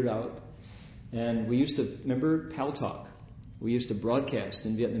somehow petered out. And we used to, remember Pal Talk? We used to broadcast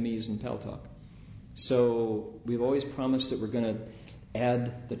in Vietnamese and Pal Talk. So we've always promised that we're going to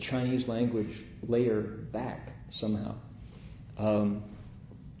add the Chinese language layer back somehow.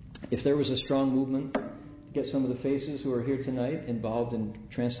 If there was a strong movement to get some of the faces who are here tonight involved in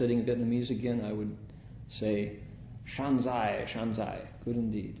translating Vietnamese again, I would say, Shan Zai, Shan Zai, good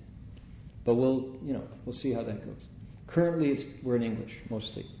indeed. But we'll see how that goes. Currently, we're in English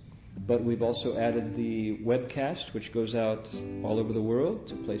mostly, but we've also added the webcast, which goes out all over the world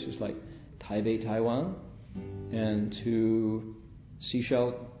to places like Taipei, Taiwan, and to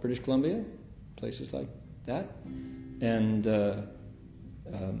Seychelles, British Columbia, places like that, and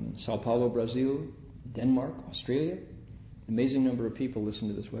Sao Paulo, Brazil, Denmark, Australia. Amazing number of people listen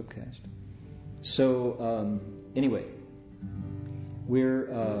to this webcast. So anyway,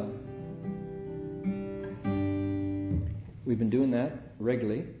 we've been doing that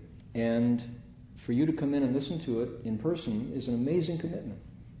regularly, and for you to come in and listen to it in person is an amazing commitment.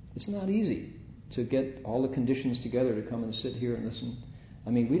 It's not easy to get all the conditions together to come and sit here and listen. I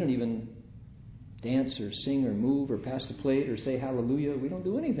mean, we don't even dance or sing or move or pass the plate or say hallelujah. We don't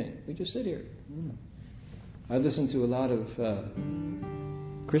do anything. We just sit here. I've listened to a lot of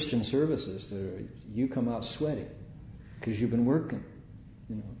Christian services that you come out sweating because you've been working.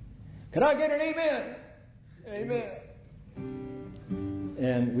 Can I get an amen? Amen.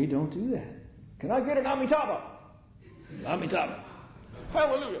 And we don't do that. Can I get an Amitabha? Amitabha.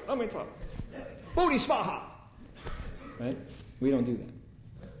 Hallelujah. Amitabha. Bodhisvaha. Right? We don't do that.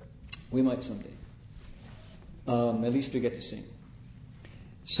 We might someday. At least we get to sing.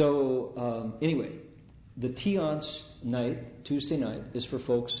 So, anyway, the Tiance night, Tuesday night, is for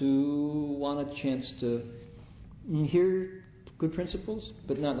folks who want a chance to hear good principles,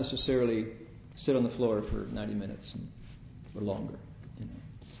 but not necessarily sit on the floor for 90 minutes or longer. You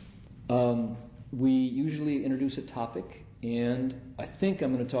know. We usually introduce a topic, and I think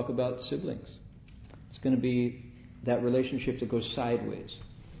I'm going to talk about siblings. It's going to be that relationship that goes sideways.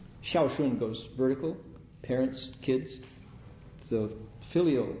 Xiaoshun goes vertical, parents, kids. The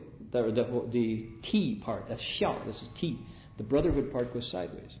filial, the T part, that's Xiao, this is T. The brotherhood part goes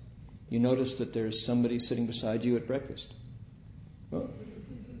sideways. You notice that there's somebody sitting beside you at breakfast. Oh,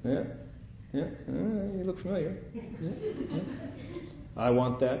 yeah, you look familiar. Yeah. I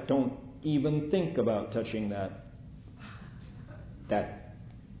want that. Don't even think about touching that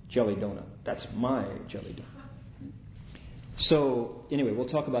jelly donut. That's my jelly donut. So, anyway, we'll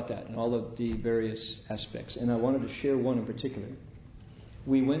talk about that and all of the various aspects. And I wanted to share one in particular.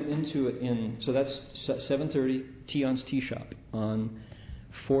 We went into it so that's 7:30, Tion's Tea Shop on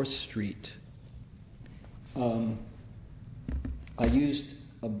 4th Street. I used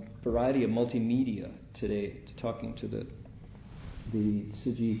a variety of multimedia today to talking to the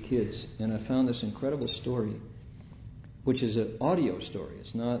Siji kids, and I found this incredible story, which is an audio story.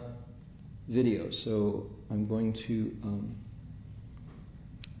 It's not video, so I'm going to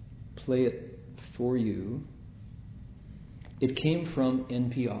play it for you. It came from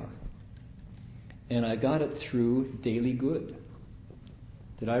NPR, and I got it through Daily Good.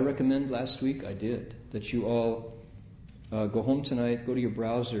 Did I recommend last week? I did. That you all go home tonight, go to your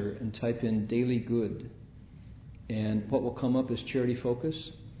browser, and type in Daily Good. And what will come up is Charity Focus.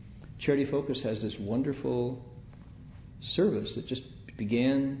 Charity Focus has this wonderful service that just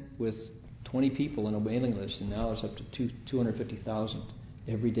began with 20 people on a mailing list, and now it's up to 250,000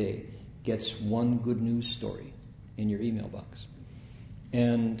 every day. Gets one good news story in your email box.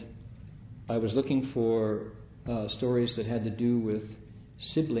 And I was looking for stories that had to do with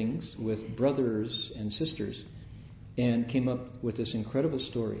siblings, with brothers and sisters, and came up with this incredible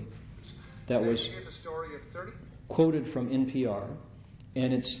story that was quoted from NPR,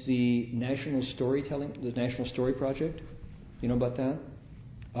 and it's the National Story Project. You know about that?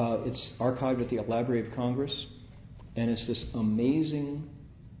 It's archived at the Library of Congress, and it's this amazing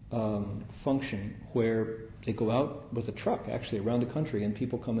function where they go out with a truck, actually, around the country, and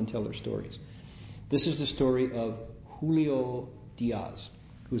people come and tell their stories. This is the story of Julio Diaz,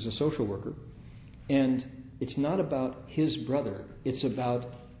 who's a social worker, and it's not about his brother, it's about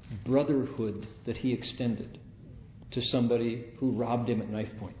brotherhood that he extended to somebody who robbed him at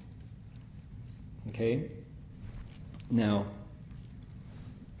knife point. Okay? Now,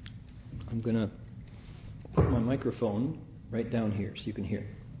 I'm going to put my microphone right down here so you can hear.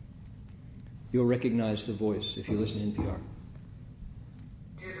 You'll recognize the voice if you listen to NPR.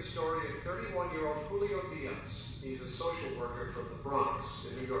 Here's the story of 31-year-old Julio Diaz. He's a social worker from the Bronx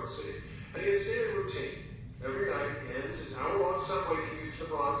in New York City. And he has daily routine. Every night he ends his hour-long subway commute to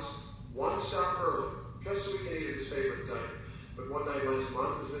the Bronx one stop early, just so he can eat at his favorite diner. But one night last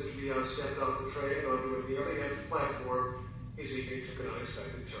month, as Mr. Diaz stepped off the train onto a nearly empty platform, his evening took an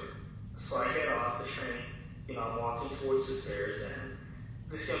unexpected turn. So I get off the train, I'm walking towards the stairs, and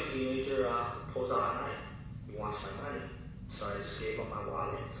this young teenager pulls out a knife. He wants my money. So I just gave him my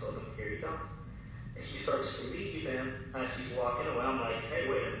wallet and told him, here you go. And he starts to leave, and as he's walking away, I'm like, hey,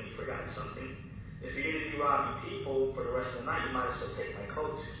 wait a minute, you forgot something. If you're going to be robbing people for the rest of the night, you might as well take my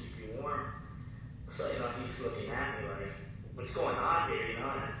coat to keep you warm. So, he's looking at me like, what's going on here,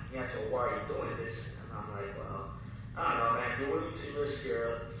 And he asks, well, why are you doing this? And I'm like, well, I don't know, man. If you're willing to risk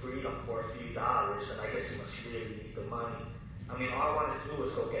your freedom for a few dollars, then I guess you must really need the money. All I wanted to do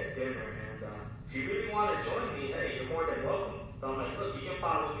was go get dinner, and if you really want to join me, hey, you're more than welcome. So I'm like, look, you can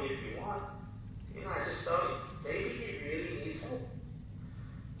follow me if you want. I just thought, maybe he really needs help.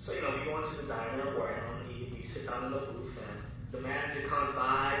 So, we go into the diner where I normally we sit down in the booth, and the manager comes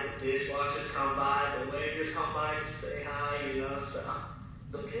by, the dishwashers come by, the waiters come by to say hi,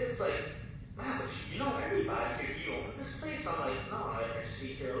 So the kid's like, man, but everybody, you own this place? I'm like, no, I just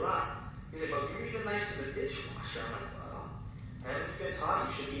eat here a lot. He's like, well, you're even nice to the dishwasher. I'm like, well, haven't you been taught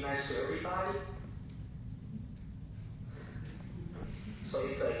you should be nice to everybody? So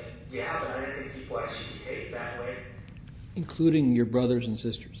he's like, yeah, but I didn't think people actually behave that way. Including your brothers and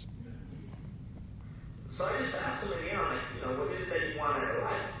sisters. So I just asked him again, what is it that you want out of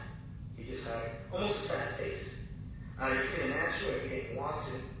life? He just had almost a sad face. You couldn't answer it, he didn't want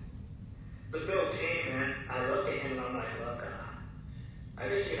to. The bill came, and I looked at him, and I'm like, look, I I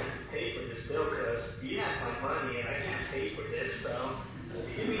guess you're going to have to pay for this bill because you have my money and I can't pay for this, so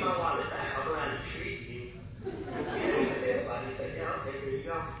give me my wallet back. I'll gladly treat you. Yeah, he said, yeah, okay, here you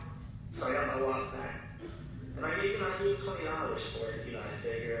go. So I got my wallet back. And I gave him $20 for it. I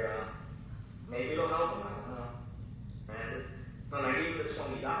figure maybe it'll help him. I don't know. And when I gave him the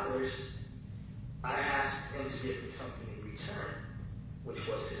 $20, I asked him to give me something in return, which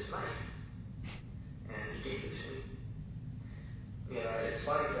was his knife. And he gave it to me. It's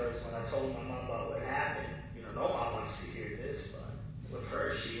funny because when I told my mom about what happened, no mom wants to hear this, but with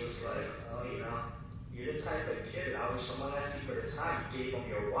her, she was like, oh, you're the type of kid, someone asked you for the time, you gave them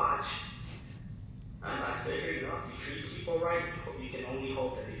your watch. And I figure, if you treat people right, you can only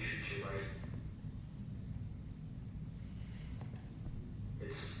hope that they treat you right.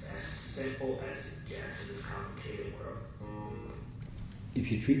 It's as simple as it gets in this complicated world.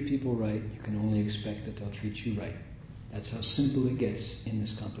 If you treat people right, you can only expect that they'll treat you right. That's how simple it gets in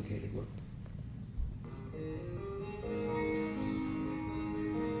this complicated world.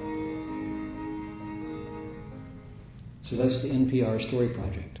 So that's the NPR Story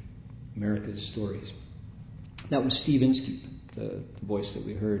Project, America's Stories. That was Steve Inskeep, the voice that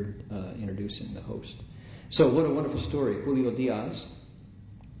we heard introducing the host. So what a wonderful story. Julio Diaz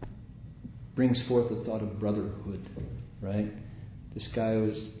brings forth the thought of brotherhood, right? This guy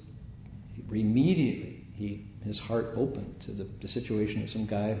was immediately, his heart opened to the situation of some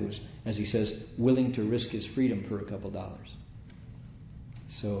guy who's, as he says, willing to risk his freedom for a couple dollars.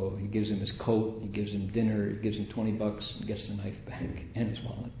 So he gives him his coat, he gives him dinner, he gives him $20 and gets the knife back and his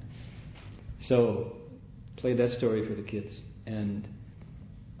wallet. So play that story for the kids. And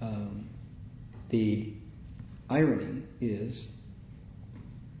the irony is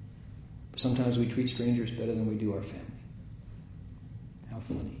sometimes we treat strangers better than we do our family. How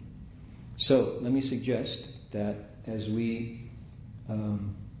funny. So let me suggest that as we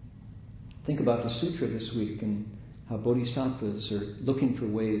think about the sutra this week and how bodhisattvas are looking for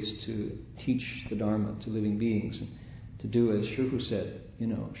ways to teach the Dharma to living beings, and to do as Shifu said.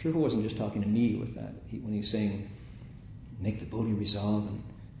 Shifu wasn't just talking to me with that. When he's saying, make the Bodhi resolve and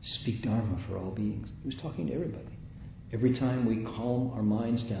speak Dharma for all beings, he was talking to everybody. Every time we calm our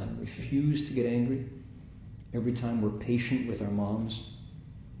minds down, refuse to get angry, every time we're patient with our moms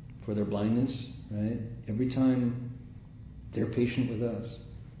for their blindness, right? Every time they're patient with us,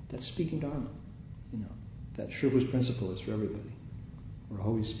 that's speaking Dharma. That Shifu's principle is for everybody. We're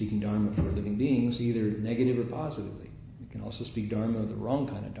always speaking Dharma for living beings, either negative or positively. We can also speak Dharma, the wrong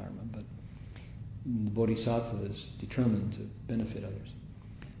kind of Dharma, but the Bodhisattva is determined to benefit others.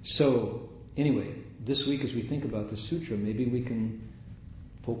 So, anyway, this week as we think about the sutra, maybe we can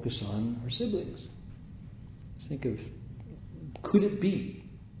focus on our siblings. Let's think of, could it be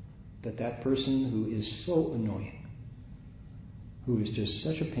that person who is so annoying, who is just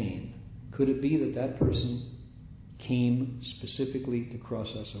such a pain, could it be that person came specifically to cross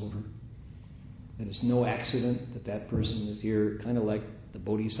us over? That it's no accident that person is here, kind of like the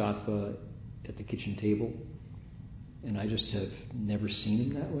Bodhisattva at the kitchen table, and I just have never seen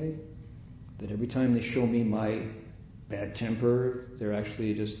him that way? That every time they show me my bad temper, they're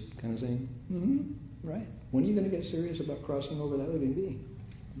actually just kind of saying, right, when are you going to get serious about crossing over that living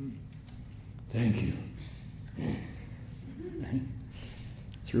being? Thank you. Right?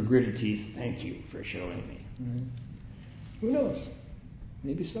 Through gritted teeth, thank you for showing me. Right? Who knows?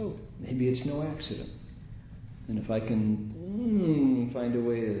 Maybe so. Maybe it's no accident. And if I can find a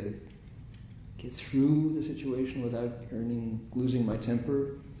way to get through the situation without losing my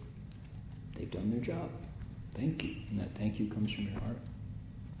temper, they've done their job. Thank you. And that thank you comes from your heart.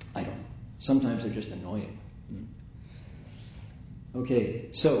 I don't know. Sometimes they're just annoying. Okay,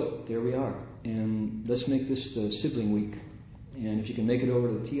 so there we are. And let's make this the sibling week. And if you can make it over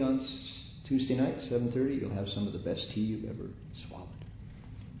to the Tion's Tuesday night, 7:30, you'll have some of the best tea you've ever swallowed.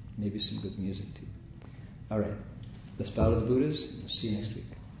 Maybe some good music too. All right, let's bow to the Buddhas, and we'll see you next week.